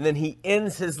 And then he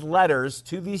ends his letters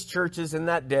to these churches in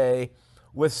that day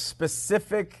with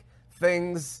specific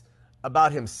things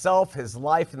about himself, his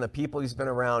life, and the people he's been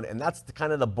around. And that's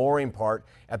kind of the boring part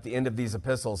at the end of these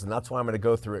epistles. And that's why I'm going to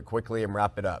go through it quickly and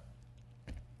wrap it up.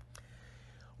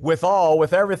 With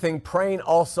everything, praying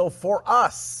also for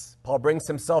us. Paul brings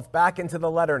himself back into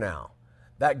the letter now.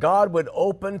 That God would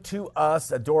open to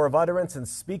us a door of utterance and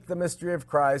speak the mystery of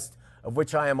Christ, of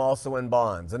which I am also in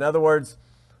bonds. In other words,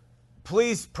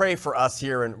 please pray for us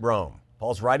here in Rome.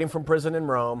 Paul's writing from prison in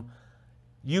Rome.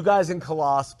 You guys in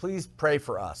Colossus, please pray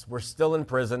for us. We're still in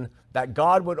prison. That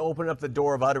God would open up the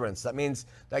door of utterance. That means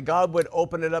that God would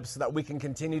open it up so that we can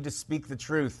continue to speak the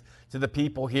truth to the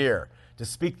people here, to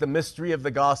speak the mystery of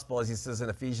the gospel, as he says in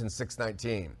Ephesians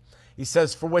 6:19. He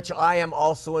says, for which I am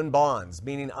also in bonds,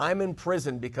 meaning I'm in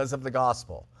prison because of the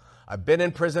gospel. I've been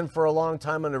in prison for a long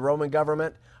time under Roman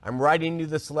government. I'm writing you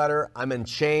this letter. I'm in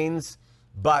chains,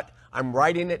 but I'm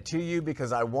writing it to you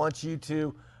because I want you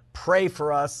to pray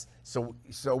for us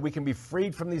so we can be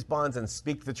freed from these bonds and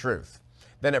speak the truth.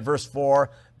 Then at verse 4,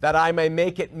 that I may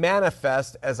make it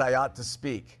manifest as I ought to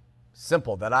speak.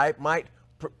 Simple, that I might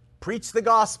preach the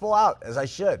gospel out as I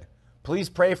should. Please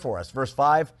pray for us. Verse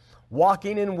 5,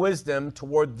 walking in wisdom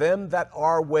toward them that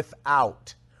are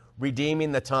without,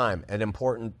 redeeming the time. An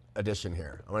important addition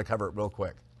here. I'm going to cover it real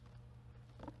quick.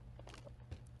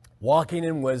 Walking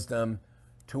in wisdom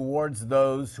towards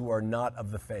those who are not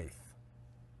of the faith,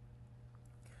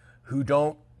 who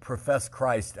don't profess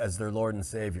Christ as their Lord and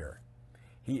Savior.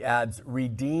 He adds,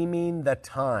 redeeming the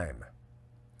time.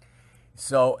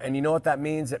 So, and you know what that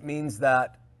means? It means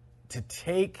that to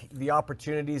take the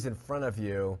opportunities in front of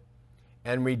you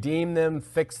and redeem them,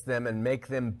 fix them, and make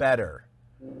them better.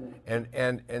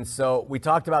 And so we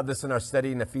talked about this in our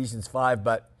study in Ephesians 5,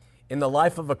 but in the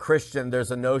life of a Christian,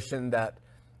 there's a notion that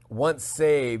once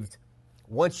saved,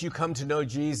 once you come to know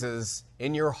Jesus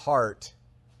in your heart,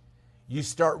 you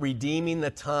start redeeming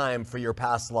the time for your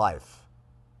past life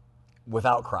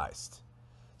without Christ.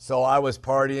 So I was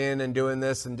partying and doing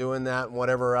this and doing that and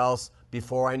whatever else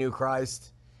before I knew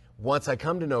Christ. once I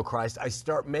come to know Christ, I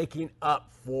start making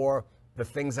up for the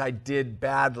things I did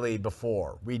badly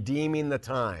before. Redeeming the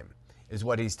time is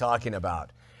what he's talking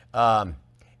about.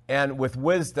 And with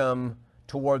wisdom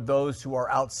toward those who are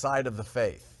outside of the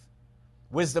faith.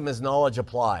 Wisdom is knowledge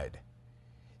applied.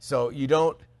 So you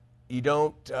don't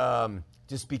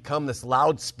just become this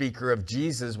loudspeaker of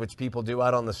Jesus, which people do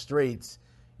out on the streets.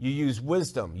 You use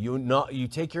wisdom. You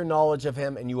take your knowledge of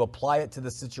him and you apply it to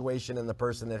the situation and the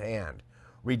person at hand,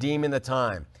 redeeming the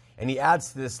time. And he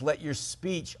adds to this, let your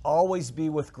speech always be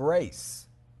with grace,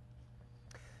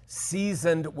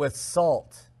 seasoned with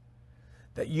salt,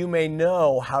 that you may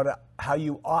know how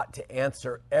you ought to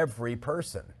answer every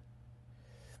person.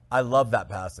 I love that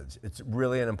passage. It's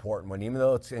really an important one, even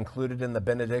though it's included in the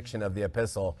benediction of the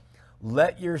epistle.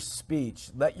 Let your speech,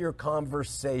 let your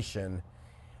conversation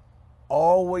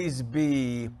always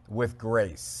be with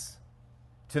grace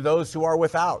to those who are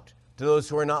without, to those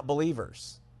who are not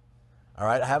believers. All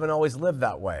right, I haven't always lived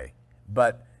that way,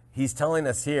 but he's telling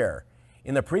us here.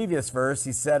 In the previous verse,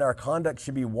 he said our conduct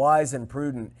should be wise and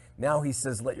prudent. Now he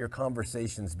says, let your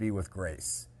conversations be with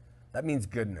grace. That means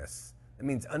goodness. It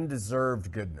means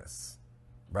undeserved goodness,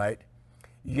 right?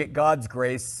 You get God's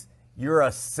grace. You're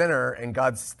a sinner and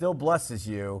God still blesses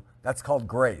you. That's called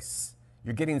grace.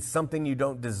 You're getting something you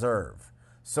don't deserve.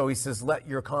 So he says, let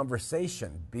your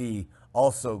conversation be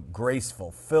also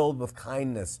graceful, filled with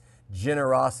kindness,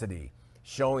 generosity,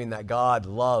 showing that God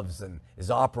loves and is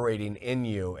operating in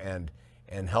you and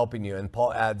helping you. And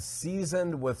Paul adds,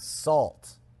 seasoned with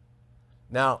salt.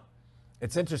 Now,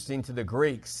 it's interesting to the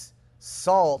Greeks,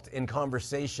 salt in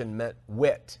conversation meant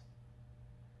wit.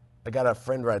 I got a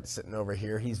friend right sitting over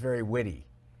here. He's very witty.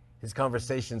 His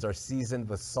conversations are seasoned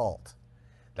with salt.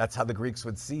 That's how the Greeks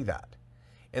would see that.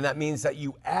 And that means that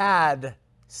you add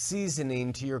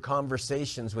seasoning to your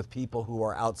conversations with people who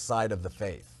are outside of the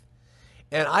faith.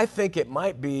 And I think it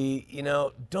might be,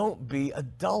 don't be a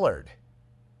dullard.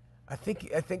 I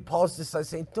think Paul's just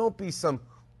saying, don't be some,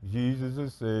 Jesus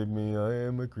has saved me, I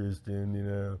am a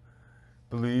Christian,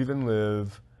 believe and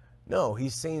live. No,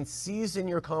 he's saying season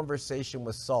your conversation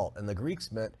with salt. And the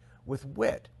Greeks meant with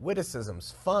wit,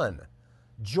 witticisms, fun,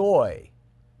 joy,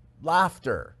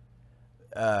 laughter.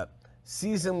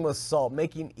 Season with salt,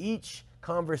 making each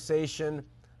conversation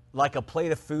like a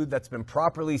plate of food that's been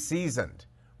properly seasoned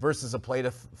versus a plate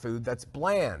of food that's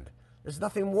bland. There's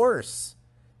nothing worse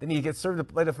than you get served a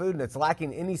plate of food and it's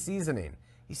lacking any seasoning.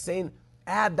 He's saying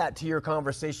add that to your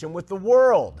conversation with the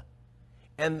world.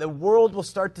 And the world will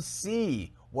start to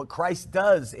see what Christ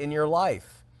does in your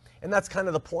life. And that's kind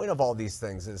of the point of all these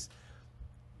things is,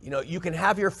 you can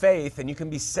have your faith and you can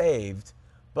be saved,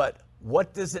 but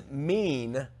what does it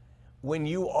mean when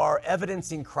you are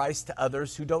evidencing Christ to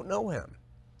others who don't know him?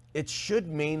 It should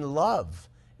mean love.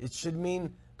 It should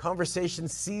mean conversation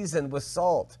seasoned with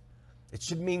salt. It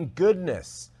should mean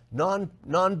goodness,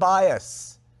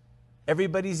 non-bias.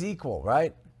 Everybody's equal,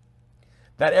 right?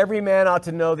 That every man ought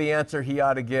to know the answer he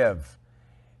ought to give.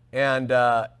 And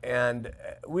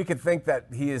we could think that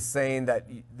he is saying that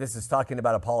this is talking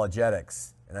about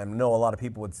apologetics. And I know a lot of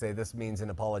people would say this means in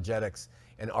apologetics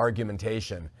and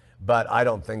argumentation, but I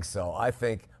don't think so. I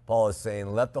think Paul is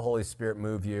saying, let the Holy Spirit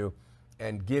move you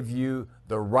and give you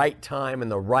the right time and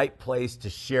the right place to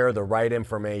share the right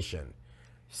information.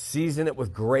 Season it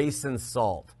with grace and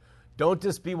salt. Don't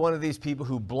just be one of these people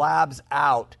who blabs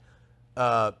out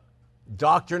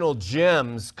doctrinal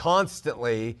gems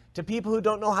constantly to people who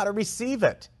don't know how to receive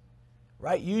it,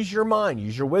 right? Use your mind,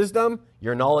 use your wisdom,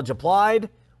 your knowledge applied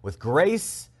with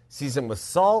grace, seasoned with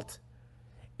salt,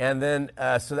 and then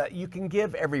so that you can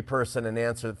give every person an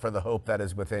answer for the hope that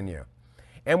is within you.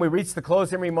 And we reach the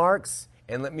closing remarks,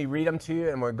 and let me read them to you,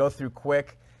 and we'll go through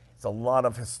quick. It's a lot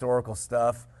of historical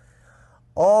stuff.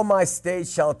 All my state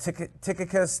shall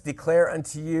Tychicus declare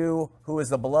unto you, who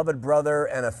is a beloved brother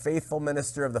and a faithful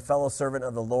minister of the fellow servant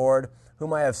of the Lord,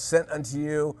 whom I have sent unto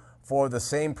you for the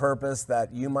same purpose,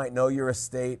 that you might know your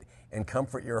estate and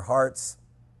comfort your hearts.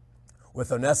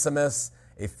 With Onesimus,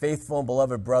 a faithful and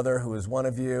beloved brother who is one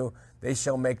of you, they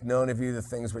shall make known of you the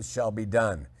things which shall be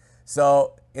done.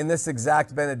 So in this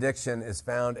exact benediction is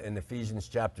found in Ephesians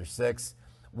chapter 6.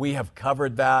 We have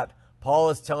covered that. Paul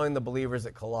is telling the believers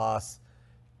at Colossus,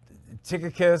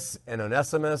 Tychicus and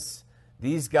Onesimus,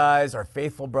 these guys are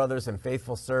faithful brothers and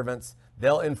faithful servants.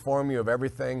 They'll inform you of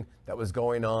everything that was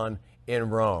going on in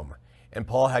Rome. And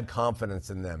Paul had confidence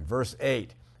in them. Verse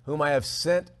 8, whom I have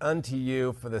sent unto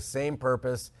you for the same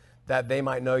purpose, that they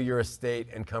might know your estate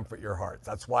and comfort your hearts.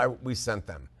 That's why we sent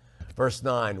them. Verse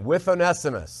 9, with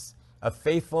Onesimus, a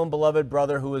faithful and beloved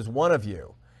brother who is one of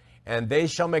you. And they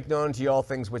shall make known unto you all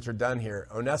things which are done here.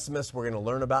 Onesimus, we're going to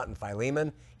learn about in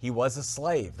Philemon. He was a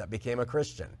slave that became a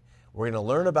Christian. We're going to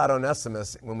learn about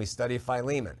Onesimus when we study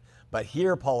Philemon. But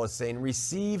here Paul is saying,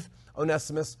 receive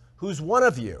Onesimus, who's one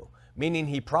of you, meaning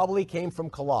he probably came from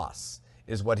Colossus,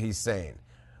 is what he's saying.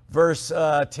 Verse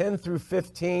 10 through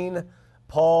 15,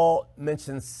 Paul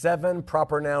mentions 7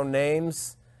 proper noun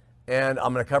names, and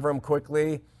I'm going to cover them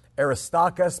quickly.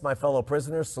 Aristarchus, my fellow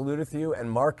prisoner, saluteth you,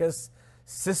 and Marcus,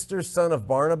 sister son of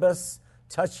Barnabas,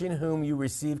 touching whom you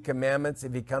receive commandments.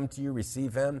 If he come to you,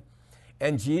 receive him.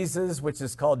 And Jesus, which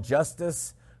is called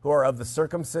Justus, who are of the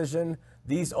circumcision.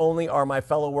 These only are my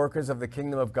fellow workers of the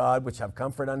kingdom of God, which have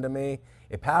comfort unto me.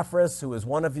 Epaphras, who is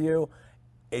one of you,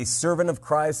 a servant of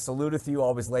Christ, saluteth you,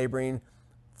 always laboring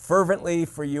fervently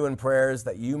for you in prayers,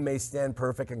 that you may stand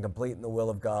perfect and complete in the will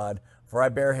of God. For I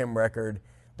bear him record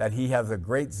that he has a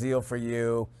great zeal for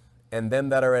you, and them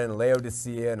that are in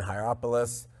Laodicea and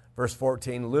Hierapolis. Verse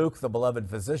 14, Luke, the beloved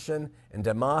physician, and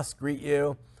Demas greet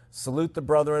you. Salute the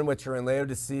brethren which are in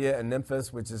Laodicea and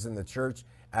Nymphas, which is in the church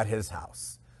at his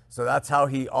house. So that's how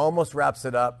he almost wraps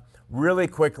it up really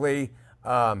quickly.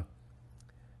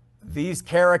 These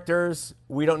characters,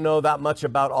 we don't know that much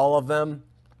about all of them.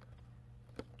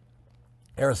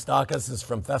 Aristarchus is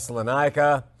from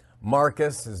Thessalonica.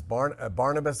 Marcus is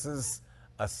Barnabas's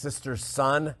sister's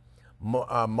son.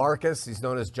 Marcus, he's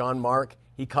known as John Mark.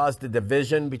 He caused a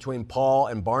division between Paul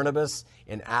and Barnabas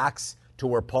in Acts, to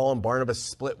where Paul and Barnabas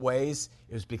split ways.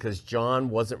 It was because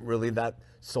John wasn't really that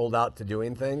sold out to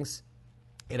doing things.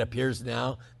 It appears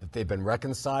now that they've been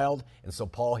reconciled, and so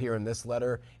Paul here in this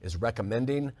letter is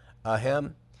recommending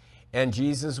him. And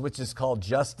Jesus, which is called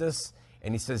Justus,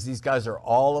 and he says these guys are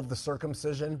all of the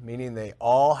circumcision, meaning they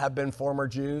all have been former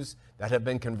Jews that have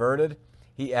been converted.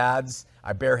 He adds,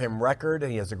 I bear him record,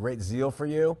 and he has a great zeal for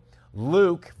you.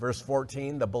 Luke, verse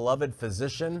 14, the beloved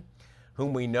physician,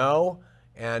 whom we know.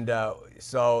 And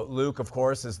so Luke, of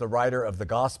course, is the writer of the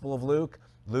Gospel of Luke.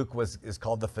 Luke is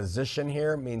called the physician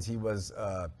here, means he was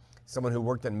someone who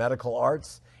worked in medical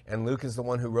arts. And Luke is the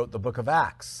one who wrote the book of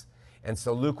Acts. And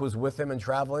so Luke was with him and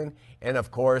traveling. And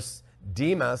of course,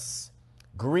 Demas,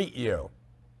 greet you.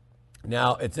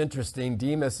 Now, it's interesting.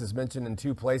 Demas is mentioned in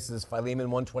 2 places, Philemon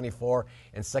 1:24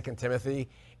 and 2 Timothy.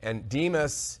 And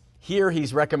Demas, here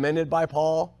he's recommended by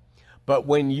Paul. But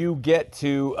when you get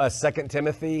to 2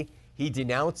 Timothy, he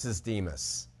denounces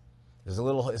Demas. There's a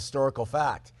little historical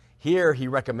fact. Here he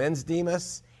recommends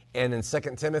Demas, and in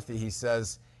 2 Timothy he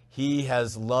says, he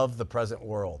has loved the present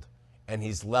world, and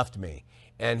he's left me.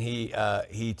 And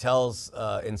he tells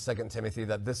in 2 Timothy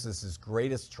that this is his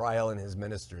greatest trial in his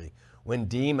ministry, when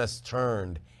Demas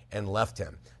turned and left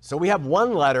him. So we have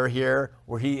one letter here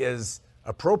where he is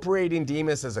appropriating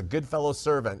Demas as a good fellow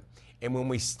servant. And when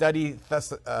we study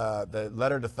the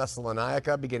letter to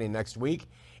Thessalonica beginning next week,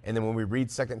 and then when we read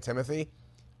 2 Timothy,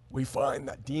 we find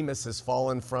that Demas has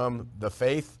fallen from the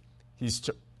faith. He's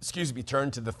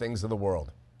turned to the things of the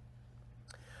world.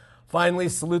 Finally,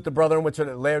 salute the brethren which are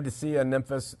at Laodicea and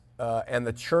Nymphas, and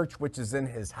the church which is in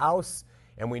his house.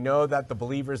 And we know that the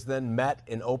believers then met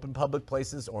in open public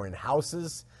places or in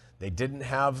houses. They didn't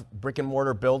have brick and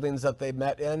mortar buildings that they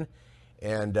met in.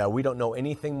 And we don't know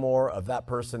anything more of that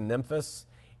person, Nymphas.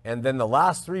 And then the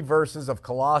last 3 verses of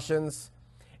Colossians.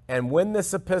 And when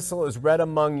this epistle is read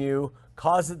among you,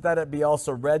 cause it that it be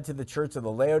also read to the church of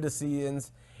the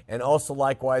Laodiceans, and also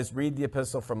likewise read the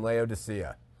epistle from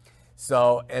Laodicea.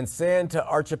 So, and say unto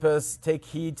Archippus, take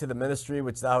heed to the ministry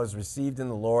which thou hast received in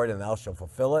the Lord, and thou shalt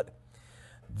fulfill it.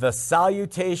 The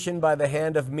salutation by the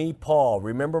hand of me, Paul.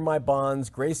 Remember my bonds.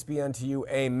 Grace be unto you.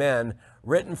 Amen.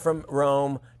 Written from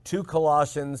Rome to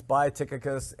Colossians by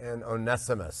Tychicus and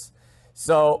Onesimus.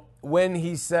 So when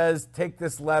he says, take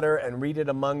this letter and read it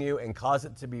among you and cause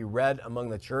it to be read among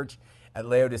the church at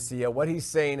Laodicea, what he's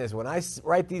saying is, when I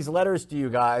write these letters to you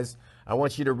guys, I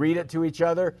want you to read it to each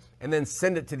other and then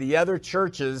send it to the other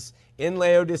churches in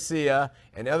Laodicea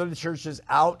and other churches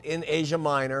out in Asia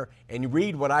Minor, and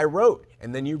read what I wrote.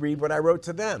 And then you read what I wrote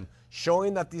to them,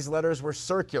 showing that these letters were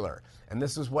circular. And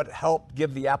this is what helped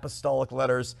give the apostolic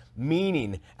letters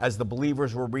meaning as the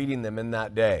believers were reading them in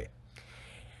that day.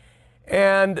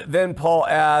 And then Paul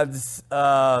adds,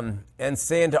 and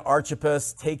say unto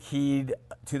Archippus, take heed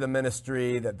to the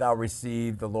ministry that thou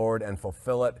received the Lord, and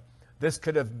fulfill it. This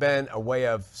could have been a way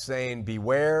of saying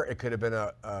beware. It could have been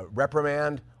a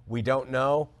reprimand. We don't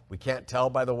know. We can't tell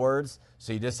by the words.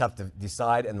 So you just have to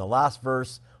decide. In the last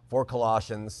verse for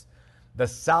Colossians, the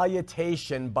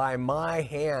salutation by my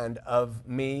hand of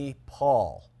me,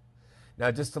 Paul.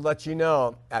 Now, just to let you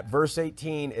know, at verse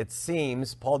 18, it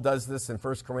seems, Paul does this in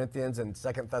 1 Corinthians and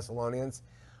 2 Thessalonians,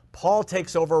 Paul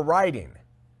takes over writing.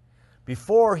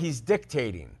 Before, he's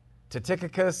dictating to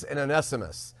Tychicus and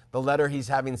Onesimus, the letter he's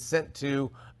having sent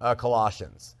to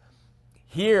Colossians.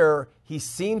 Here, he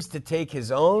seems to take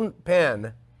his own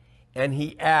pen and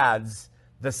he adds,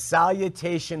 the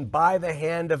salutation by the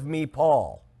hand of me,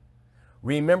 Paul.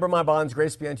 Remember my bonds,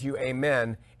 grace be unto you,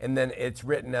 amen. And then it's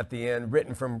written at the end,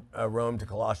 written from Rome to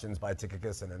Colossians by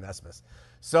Tychicus and Onesimus.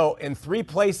 So in 3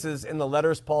 places in the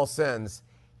letters Paul sends,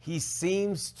 he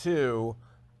seems to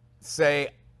say,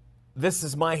 this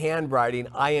is my handwriting,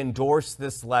 I endorse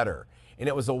this letter. And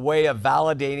it was a way of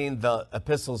validating the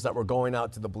epistles that were going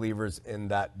out to the believers in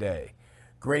that day.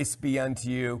 Grace be unto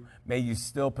you. May you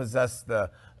still possess the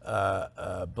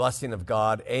blessing of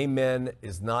God. Amen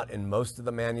is not in most of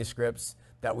the manuscripts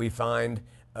that we find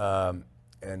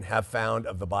and have found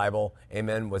of the Bible.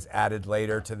 Amen was added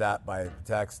later to that by the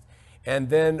text. And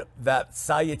then that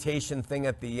salutation thing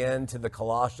at the end to the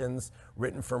Colossians,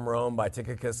 written from Rome by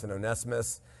Tychicus and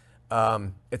Onesimus,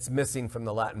 it's missing from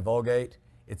the Latin Vulgate.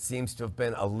 It seems to have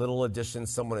been a little addition.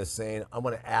 Someone is saying, I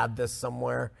want to add this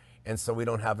somewhere. And so we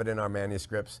don't have it in our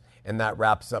manuscripts. And that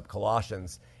wraps up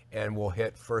Colossians. And we'll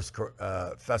hit 1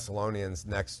 Thessalonians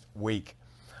next week.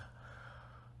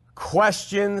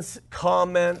 Questions,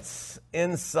 comments,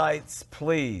 insights,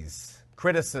 please.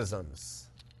 Criticisms.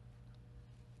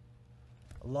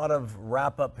 A lot of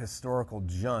wrap-up historical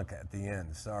junk at the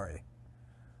end, sorry.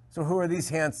 So who are these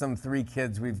handsome 3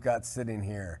 kids we've got sitting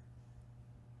here?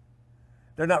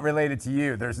 They're not related to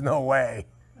you, there's no way.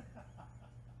 No,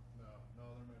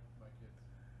 they're my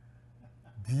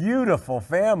kids. Beautiful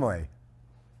family.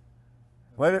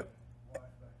 What?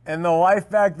 And the wife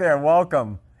back there,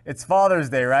 welcome. It's Father's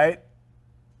Day, right?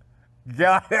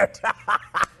 Got it.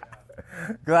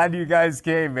 Glad you guys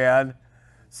came, man.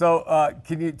 So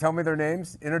can you tell me their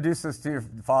names? Introduce us to your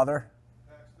father.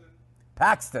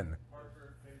 Paxton.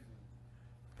 Parker Paisley.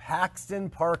 Paxton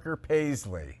Parker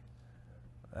Paisley.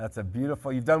 That's a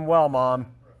beautiful, you've done well, Mom.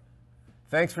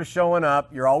 Thanks for showing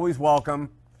up. You're always welcome.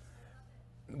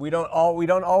 We don't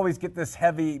always get this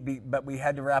heavy, but we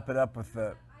had to wrap it up with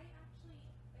the...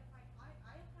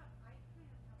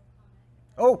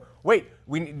 Oh, wait.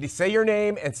 We need to say your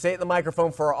name and say it in the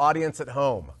microphone for our audience at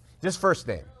home. Just first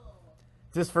name.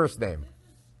 Just first name.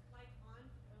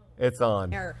 It's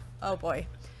on. Oh, boy.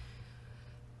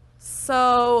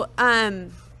 So,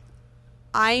 I'm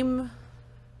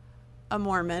a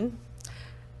Mormon,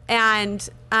 and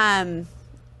I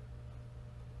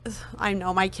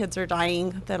know my kids are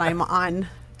dying that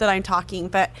I'm talking,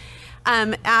 but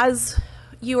as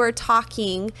you are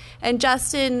talking, and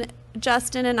Justin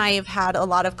and I have had a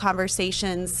lot of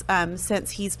conversations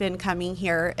since he's been coming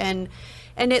here, and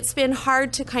it's been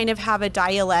hard to kind of have a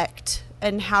dialect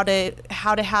and how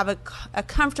to have a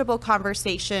comfortable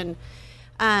conversation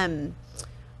on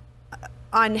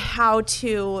how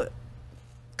to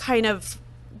kind of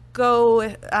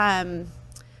go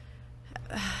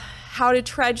how to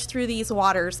trudge through these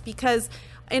waters, because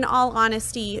in all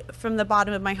honesty, from the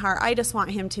bottom of my heart, I just want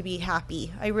him to be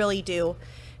happy. I really do.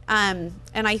 And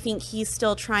I think he's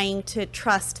still trying to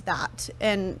trust that,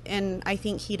 and I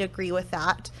think he'd agree with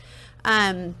that.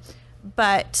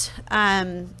 But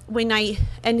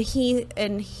when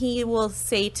he will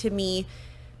say to me,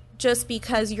 just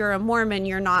because you're a Mormon,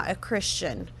 you're not a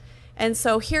Christian. And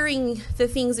so hearing the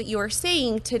things that you are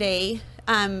saying today,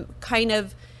 I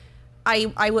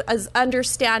was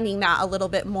understanding that a little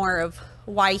bit more of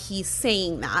why he's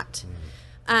saying that.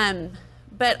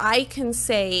 But I can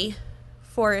say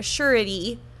for a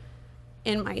surety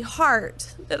in my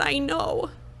heart that I know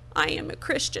I am a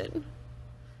Christian.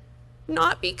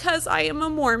 Not because I am a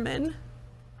Mormon,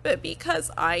 but because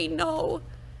I know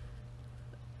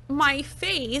my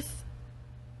faith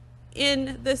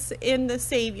in the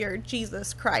Savior,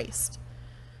 Jesus Christ.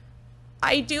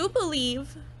 I do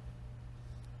believe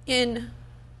in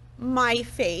my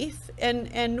faith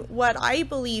and what I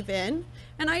believe in,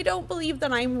 and I don't believe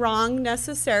that I'm wrong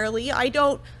necessarily. I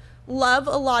don't love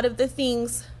a lot of the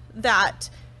things that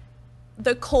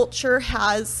the culture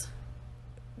has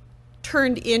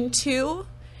turned into,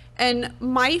 and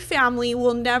my family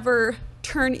will never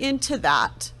turn into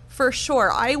that, for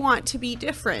sure. I want to be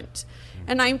different.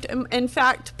 And in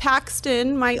fact,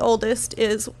 Paxton, my oldest,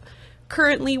 is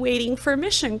currently waiting for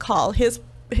mission call. His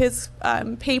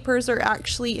papers are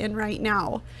actually in right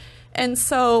now. And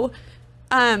so,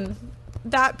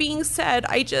 that being said,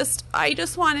 I just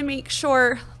want to make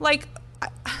sure, like,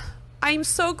 I'm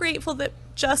so grateful that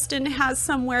Justin has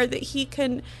somewhere that he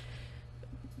can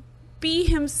be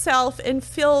himself and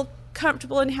feel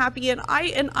comfortable and happy, and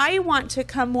I want to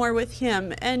come more with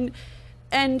him and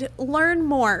learn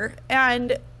more,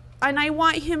 and I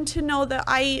want him to know that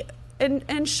I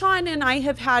and Sean and I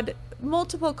have had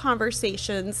multiple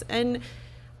conversations, and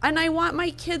I want my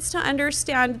kids to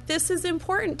understand this is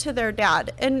important to their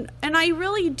dad, and I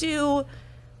really do.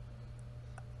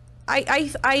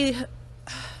 I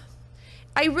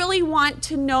really want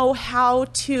to know how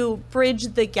to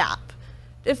bridge the gap,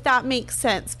 if that makes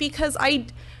sense, because I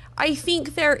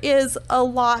think there is a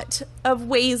lot of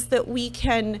ways that we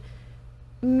can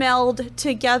meld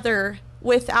together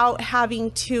without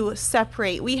having to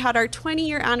separate. We had our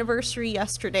 20-year anniversary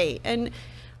yesterday, and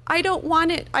I don't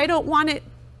want it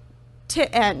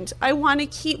to end. I want to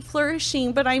keep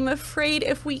flourishing, but I'm afraid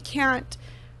if we can't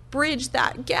bridge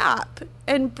that gap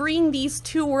and bring these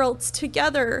two worlds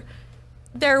together,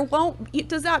 there won't.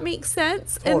 Does that make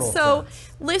sense? Total and so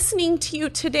sense. Listening to you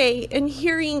today and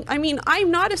hearing, I mean,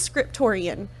 I'm not a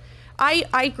scriptorian.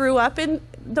 I grew up in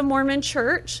the Mormon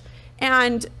church,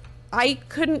 and I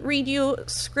couldn't read you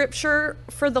scripture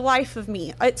for the life of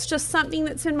me. It's just something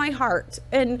that's in my heart.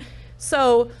 And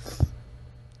so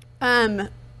I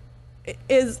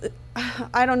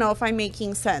don't know if I'm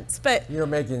making sense, but You're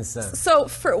making sense. so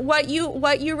for what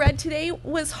you read today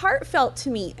was heartfelt to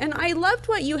me, and I loved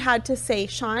what you had to say,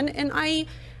 Sean, and I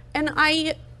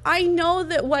know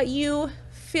that what you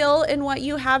feel and what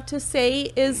you have to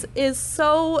say is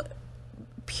so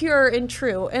pure and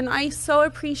true, and I so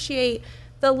appreciate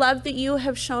the love that you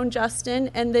have shown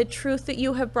Justin and the truth that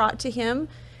you have brought to him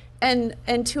and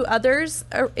to others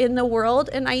in the world,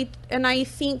 and I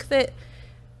think that,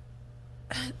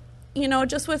 you know,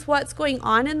 just with what's going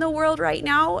on in the world right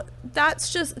now,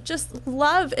 that's just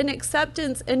love and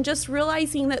acceptance, and just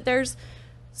realizing that there's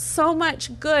so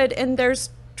much good and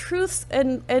there's truths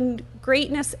and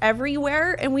greatness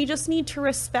everywhere, and we just need to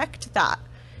respect that.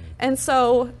 And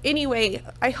so anyway,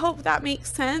 I hope that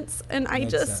makes sense, and I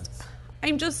just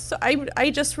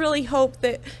really hope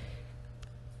that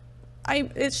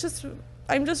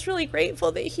I'm just really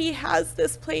grateful that he has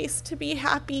this place to be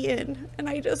happy in, and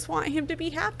I just want him to be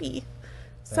happy.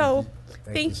 So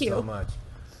thank you so much.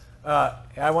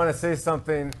 I want to say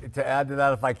something to add to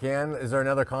that if I can. Is there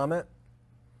another comment?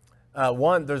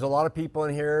 One, there's a lot of people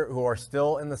in here who are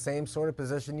still in the same sort of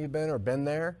position you've been or been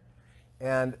there.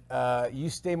 And you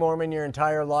stay Mormon your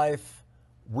entire life.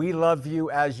 We love you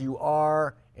as you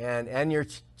are, and your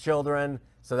children.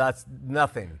 So that's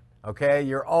nothing. Okay?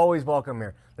 You're always welcome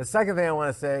here. The second thing I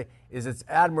want to say is it's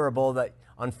admirable that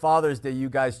on Father's Day you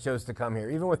guys chose to come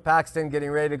here. Even with Paxton getting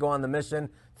ready to go on the mission,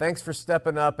 thanks for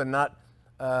stepping up and not,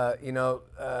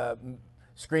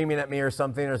 screaming at me or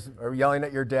something or yelling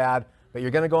at your dad. But you're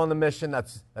going to go on the mission.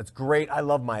 That's great. I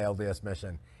love my LDS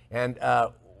mission. And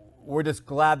we're just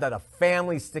glad that a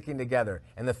family's sticking together.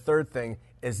 And the third thing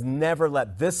is never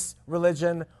let this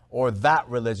religion or that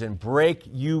religion break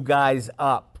you guys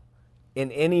up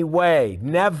in any way.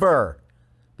 Never.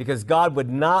 Because God would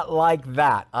not like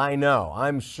that. I know.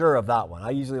 I'm sure of that one. I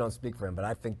usually don't speak for him, but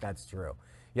I think that's true.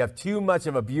 You have too much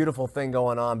of a beautiful thing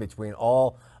going on between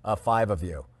all 5 of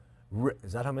you.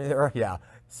 Is that how many there are? Yeah.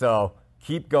 So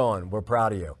keep going. We're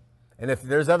proud of you. And if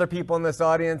there's other people in this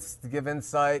audience to give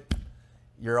insight,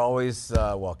 you're always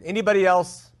welcome. Anybody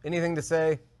else? Anything to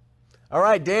say? All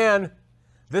right, Dan.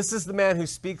 This is the man who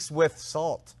speaks with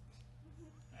salt.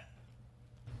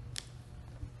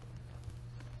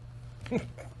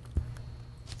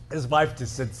 His wife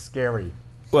just said scary.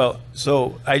 Well,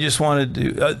 so I just wanted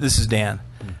to. This is Dan.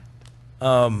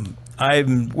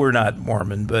 We're not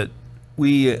Mormon, but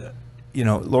we,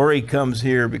 Lori comes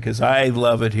here because I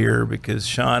love it here because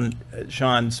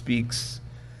Sean speaks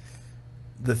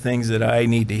the things that I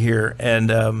need to hear,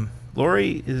 and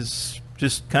Lori is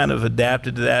just kind of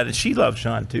adapted to that, and she loves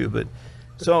Sean too. But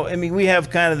so I mean, we have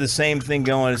kind of the same thing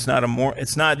going.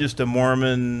 It's not just a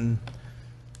Mormon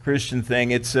Christian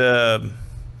thing. It's a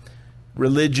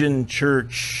religion,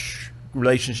 church,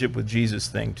 relationship with Jesus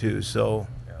thing too. So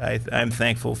I'm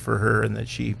thankful for her and that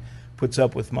she puts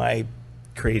up with my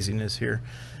craziness here.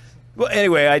 Well,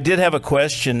 anyway, I did have a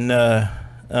question. At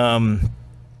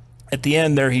the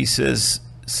end there, he says,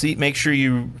 make sure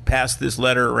you pass this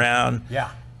letter around.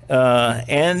 Yeah.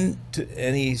 And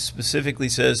he specifically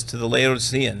says to the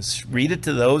Laodiceans, read it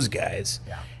to those guys.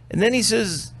 Yeah. And then he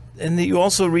says, and you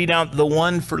also read out the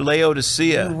one for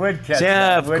Laodicea. You would catch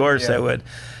yeah, that, of course you? I would.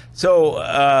 So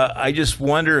I just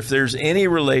wonder if there's any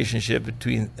relationship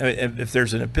between, if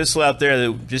there's an epistle out there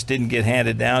that just didn't get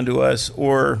handed down to us,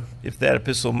 or if that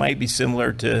epistle might be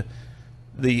similar to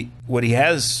what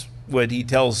he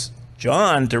tells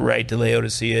John to write to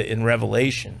Laodicea in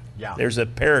Revelation. Yeah. There's a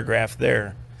paragraph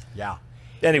there. Yeah.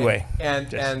 Anyway. And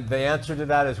the answer to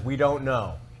that is we don't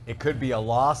know. It could be a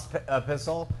lost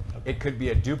epistle. It could be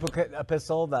a duplicate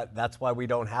epistle. That's why we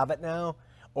don't have it now.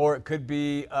 or it could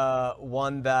be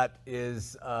one that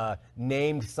is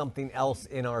named something else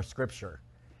in our scripture.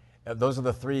 Those are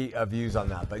the three views on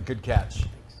that, but good catch.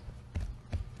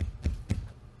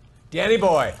 Danny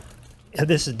boy.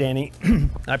 This is Danny.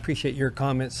 I appreciate your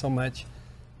comments so much.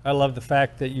 I love the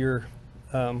fact that you're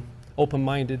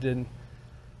open-minded and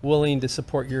willing to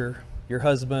support your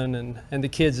husband and the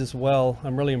kids as well.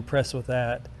 I'm really impressed with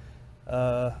that.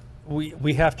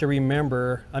 We have to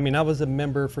remember, I mean, I was a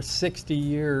member for 60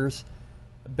 years,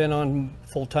 been on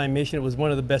full-time mission. It was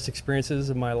one of the best experiences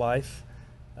of my life.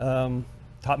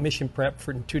 Taught mission prep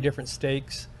for 2 different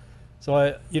stakes. So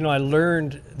I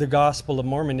learned the gospel of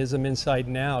Mormonism inside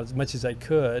and out as much as I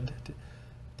could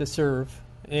to serve.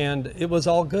 And it was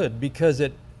all good because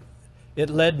it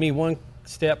led me one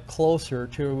step closer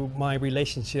to my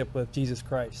relationship with Jesus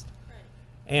Christ.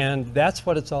 Right. And that's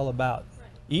what it's all about. Right.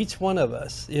 Each one of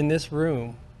us in this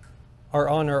room are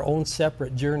on our own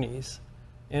separate journeys.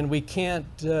 And we can't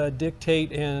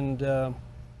dictate and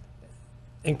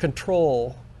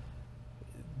control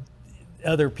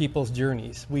other people's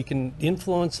journeys. We can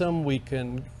influence them, we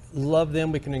can love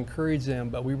them, we can encourage them,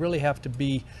 but we really have to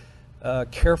be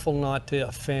careful not to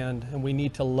offend, and we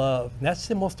need to love. And that's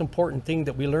the most important thing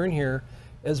that we learn here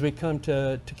as we come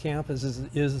to campus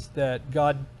is that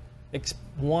God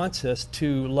wants us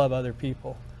to love other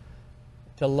people,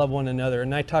 to love one another.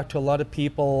 And I talk to a lot of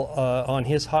people on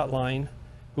his hotline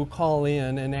who call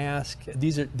in and ask,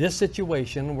 this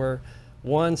situation where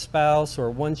one spouse or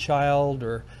one child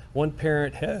or one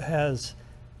parent has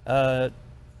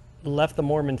left the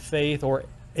Mormon faith or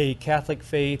a Catholic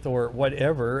faith or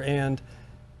whatever, and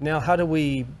now how do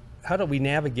we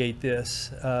navigate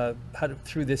this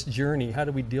through this journey? How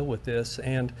do we deal with this?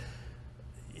 And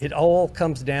it all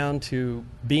comes down to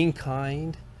being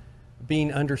kind,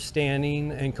 being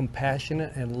understanding and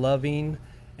compassionate and loving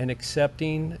and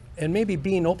accepting, and maybe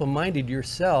being open-minded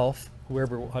yourself.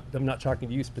 Whoever, I'm not talking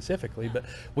to you specifically, but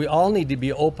we all need to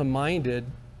be open-minded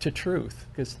to truth,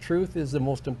 because truth is the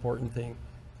most important thing.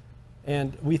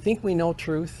 And we think we know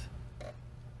truth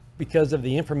because of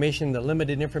the information, the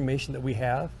limited information that we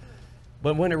have.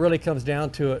 But when it really comes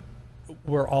down to it,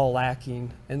 we're all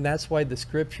lacking. And that's why the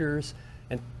scriptures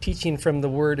and teaching from the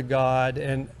Word of God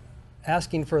and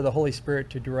asking for the Holy Spirit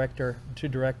to direct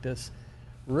us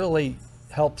really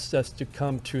helps us to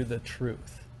come to the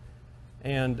truth.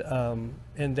 And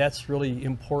that's really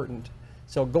important.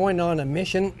 So going on a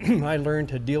mission, I learned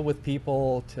to deal with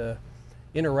people, to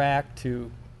interact, to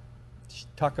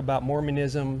talk about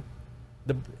Mormonism,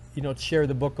 share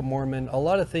the Book of Mormon, a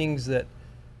lot of things that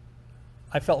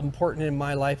I felt important in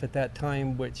my life at that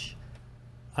time, which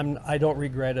I don't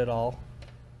regret at all.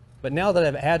 But now that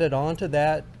I've added on to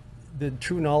that, the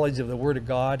true knowledge of the Word of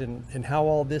God and how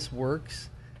all this works,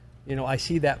 I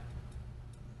see that,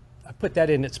 I put that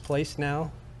in its place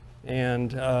now,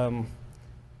 and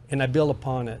I build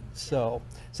upon it. So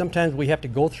sometimes we have to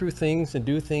go through things and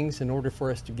do things in order for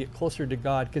us to get closer to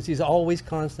God, because He's always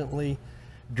constantly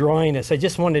drawing us. I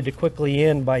just wanted to quickly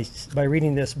end by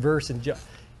reading this verse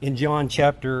in John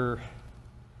chapter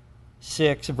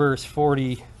 6, verse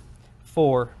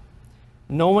 44.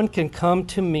 No one can come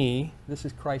to me, this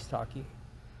is Christ talking,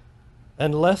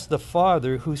 unless the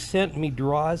Father who sent me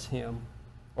draws him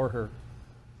or her.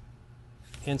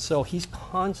 And so He's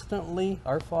constantly,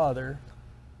 our Father,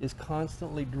 is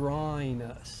constantly drawing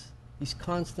us. He's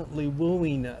constantly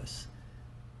wooing us,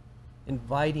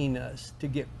 inviting us to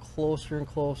get closer and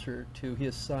closer to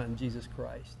His Son, Jesus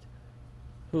Christ,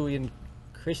 who in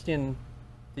Christian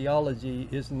theology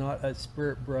is not a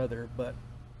spirit brother, but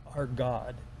our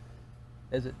God,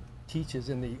 as it teaches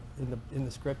in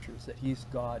the scriptures that He's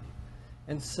God.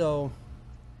 And so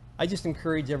I just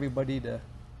encourage everybody to,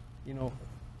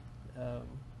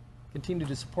 continue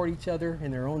to support each other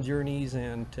in their own journeys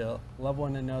and to love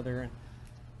one another.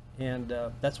 And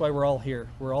that's why we're all here.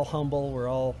 We're all humble. We're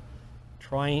all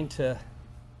trying to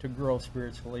grow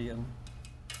spiritually. And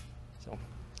so.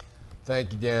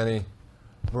 Thank you, Danny.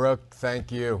 Brooke,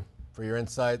 thank you for your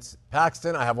insights.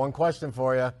 Paxton, I have one question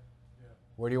for you. Yeah.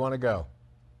 Where do you want to go?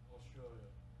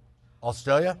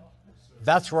 Australia. Australia?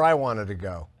 That's where I wanted to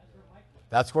go.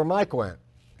 That's where Mike went.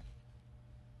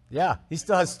 Yeah, he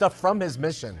still has stuff from his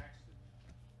mission.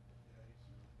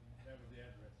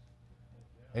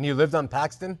 And you lived on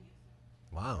Paxton?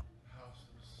 Wow.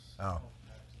 Oh.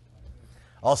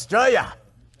 Australia.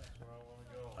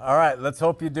 All right, let's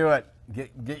hope you do it.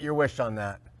 Get your wish on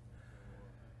that.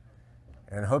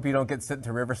 And hope you don't get sent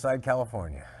to Riverside,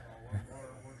 California. We're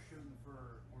shooting for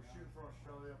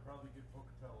Australia. Probably get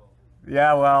Pocatello.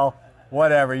 Yeah, well,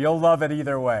 whatever. You'll love it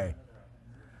either way.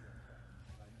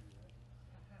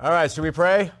 All right, should we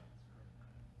pray?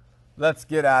 let's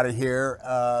get out of here.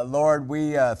 Lord,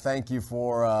 we thank you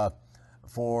for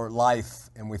life,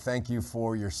 and we thank you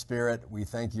for your Spirit. We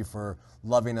thank you for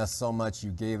loving us so much. You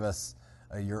gave us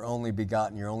your only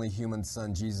begotten, your only human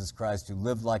Son, Jesus Christ, who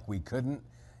lived like we couldn't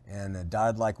and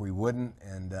died like we wouldn't,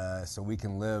 and so we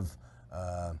can live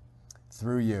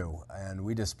through you. And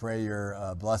we just pray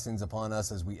your blessings upon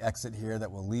us as we exit here,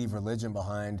 that we'll leave religion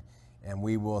behind, and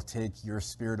we will take your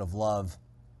spirit of love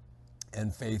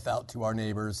and faith out to our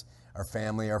neighbors, our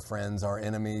family, our friends, our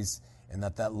enemies, and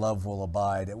that love will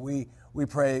abide. And we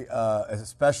pray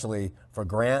especially for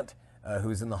Grant,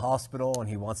 who's in the hospital and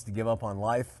he wants to give up on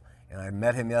life. And I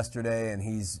met him yesterday and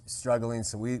he's struggling,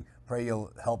 so we pray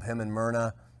you'll help him and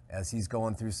Myrna as he's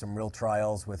going through some real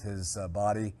trials with his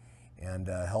body, and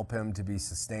help him to be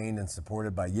sustained and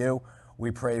supported by you.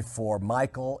 We pray for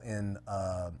Michael in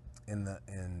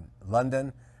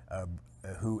London,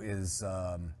 who is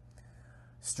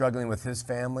struggling with his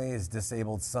family, his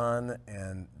disabled son,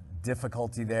 and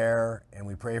difficulty there. And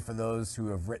we pray for those who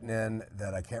have written in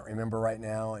that I can't remember right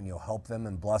now, and you'll help them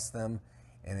and bless them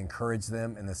and encourage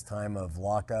them in this time of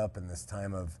lockup and this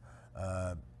time of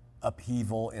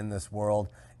upheaval in this world.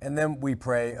 And then we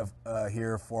pray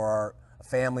here for our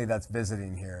family that's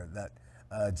visiting here,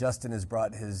 that Justin has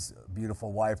brought his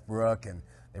beautiful wife, Brooke, and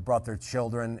they brought their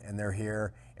children, and they're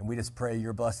here. And we just pray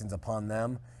your blessings upon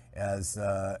them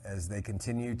as they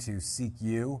continue to seek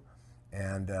you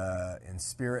and in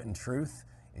spirit and truth,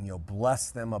 and you'll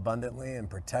bless them abundantly and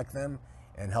protect them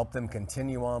and help them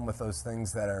continue on with those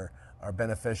things that are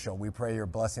beneficial. We pray your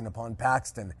blessing upon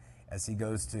Paxton as he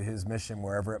goes to his mission,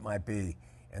 wherever it might be,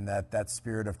 and that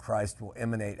Spirit of Christ will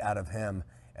emanate out of him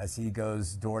as he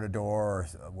goes door to door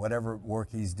or whatever work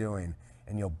he's doing.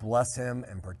 And you'll bless him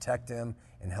and protect him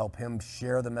and help him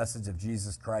share the message of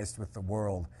Jesus Christ with the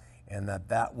world, and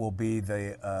that will be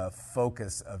the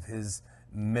focus of his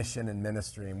mission and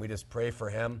ministry. And we just pray for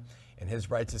him and his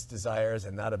righteous desires,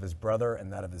 and that of his brother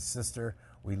and that of his sister.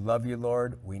 We love you,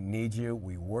 Lord. We need you.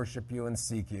 We worship you and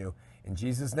seek you. In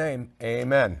Jesus' name,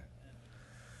 amen.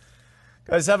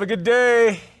 Guys, have a good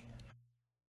day.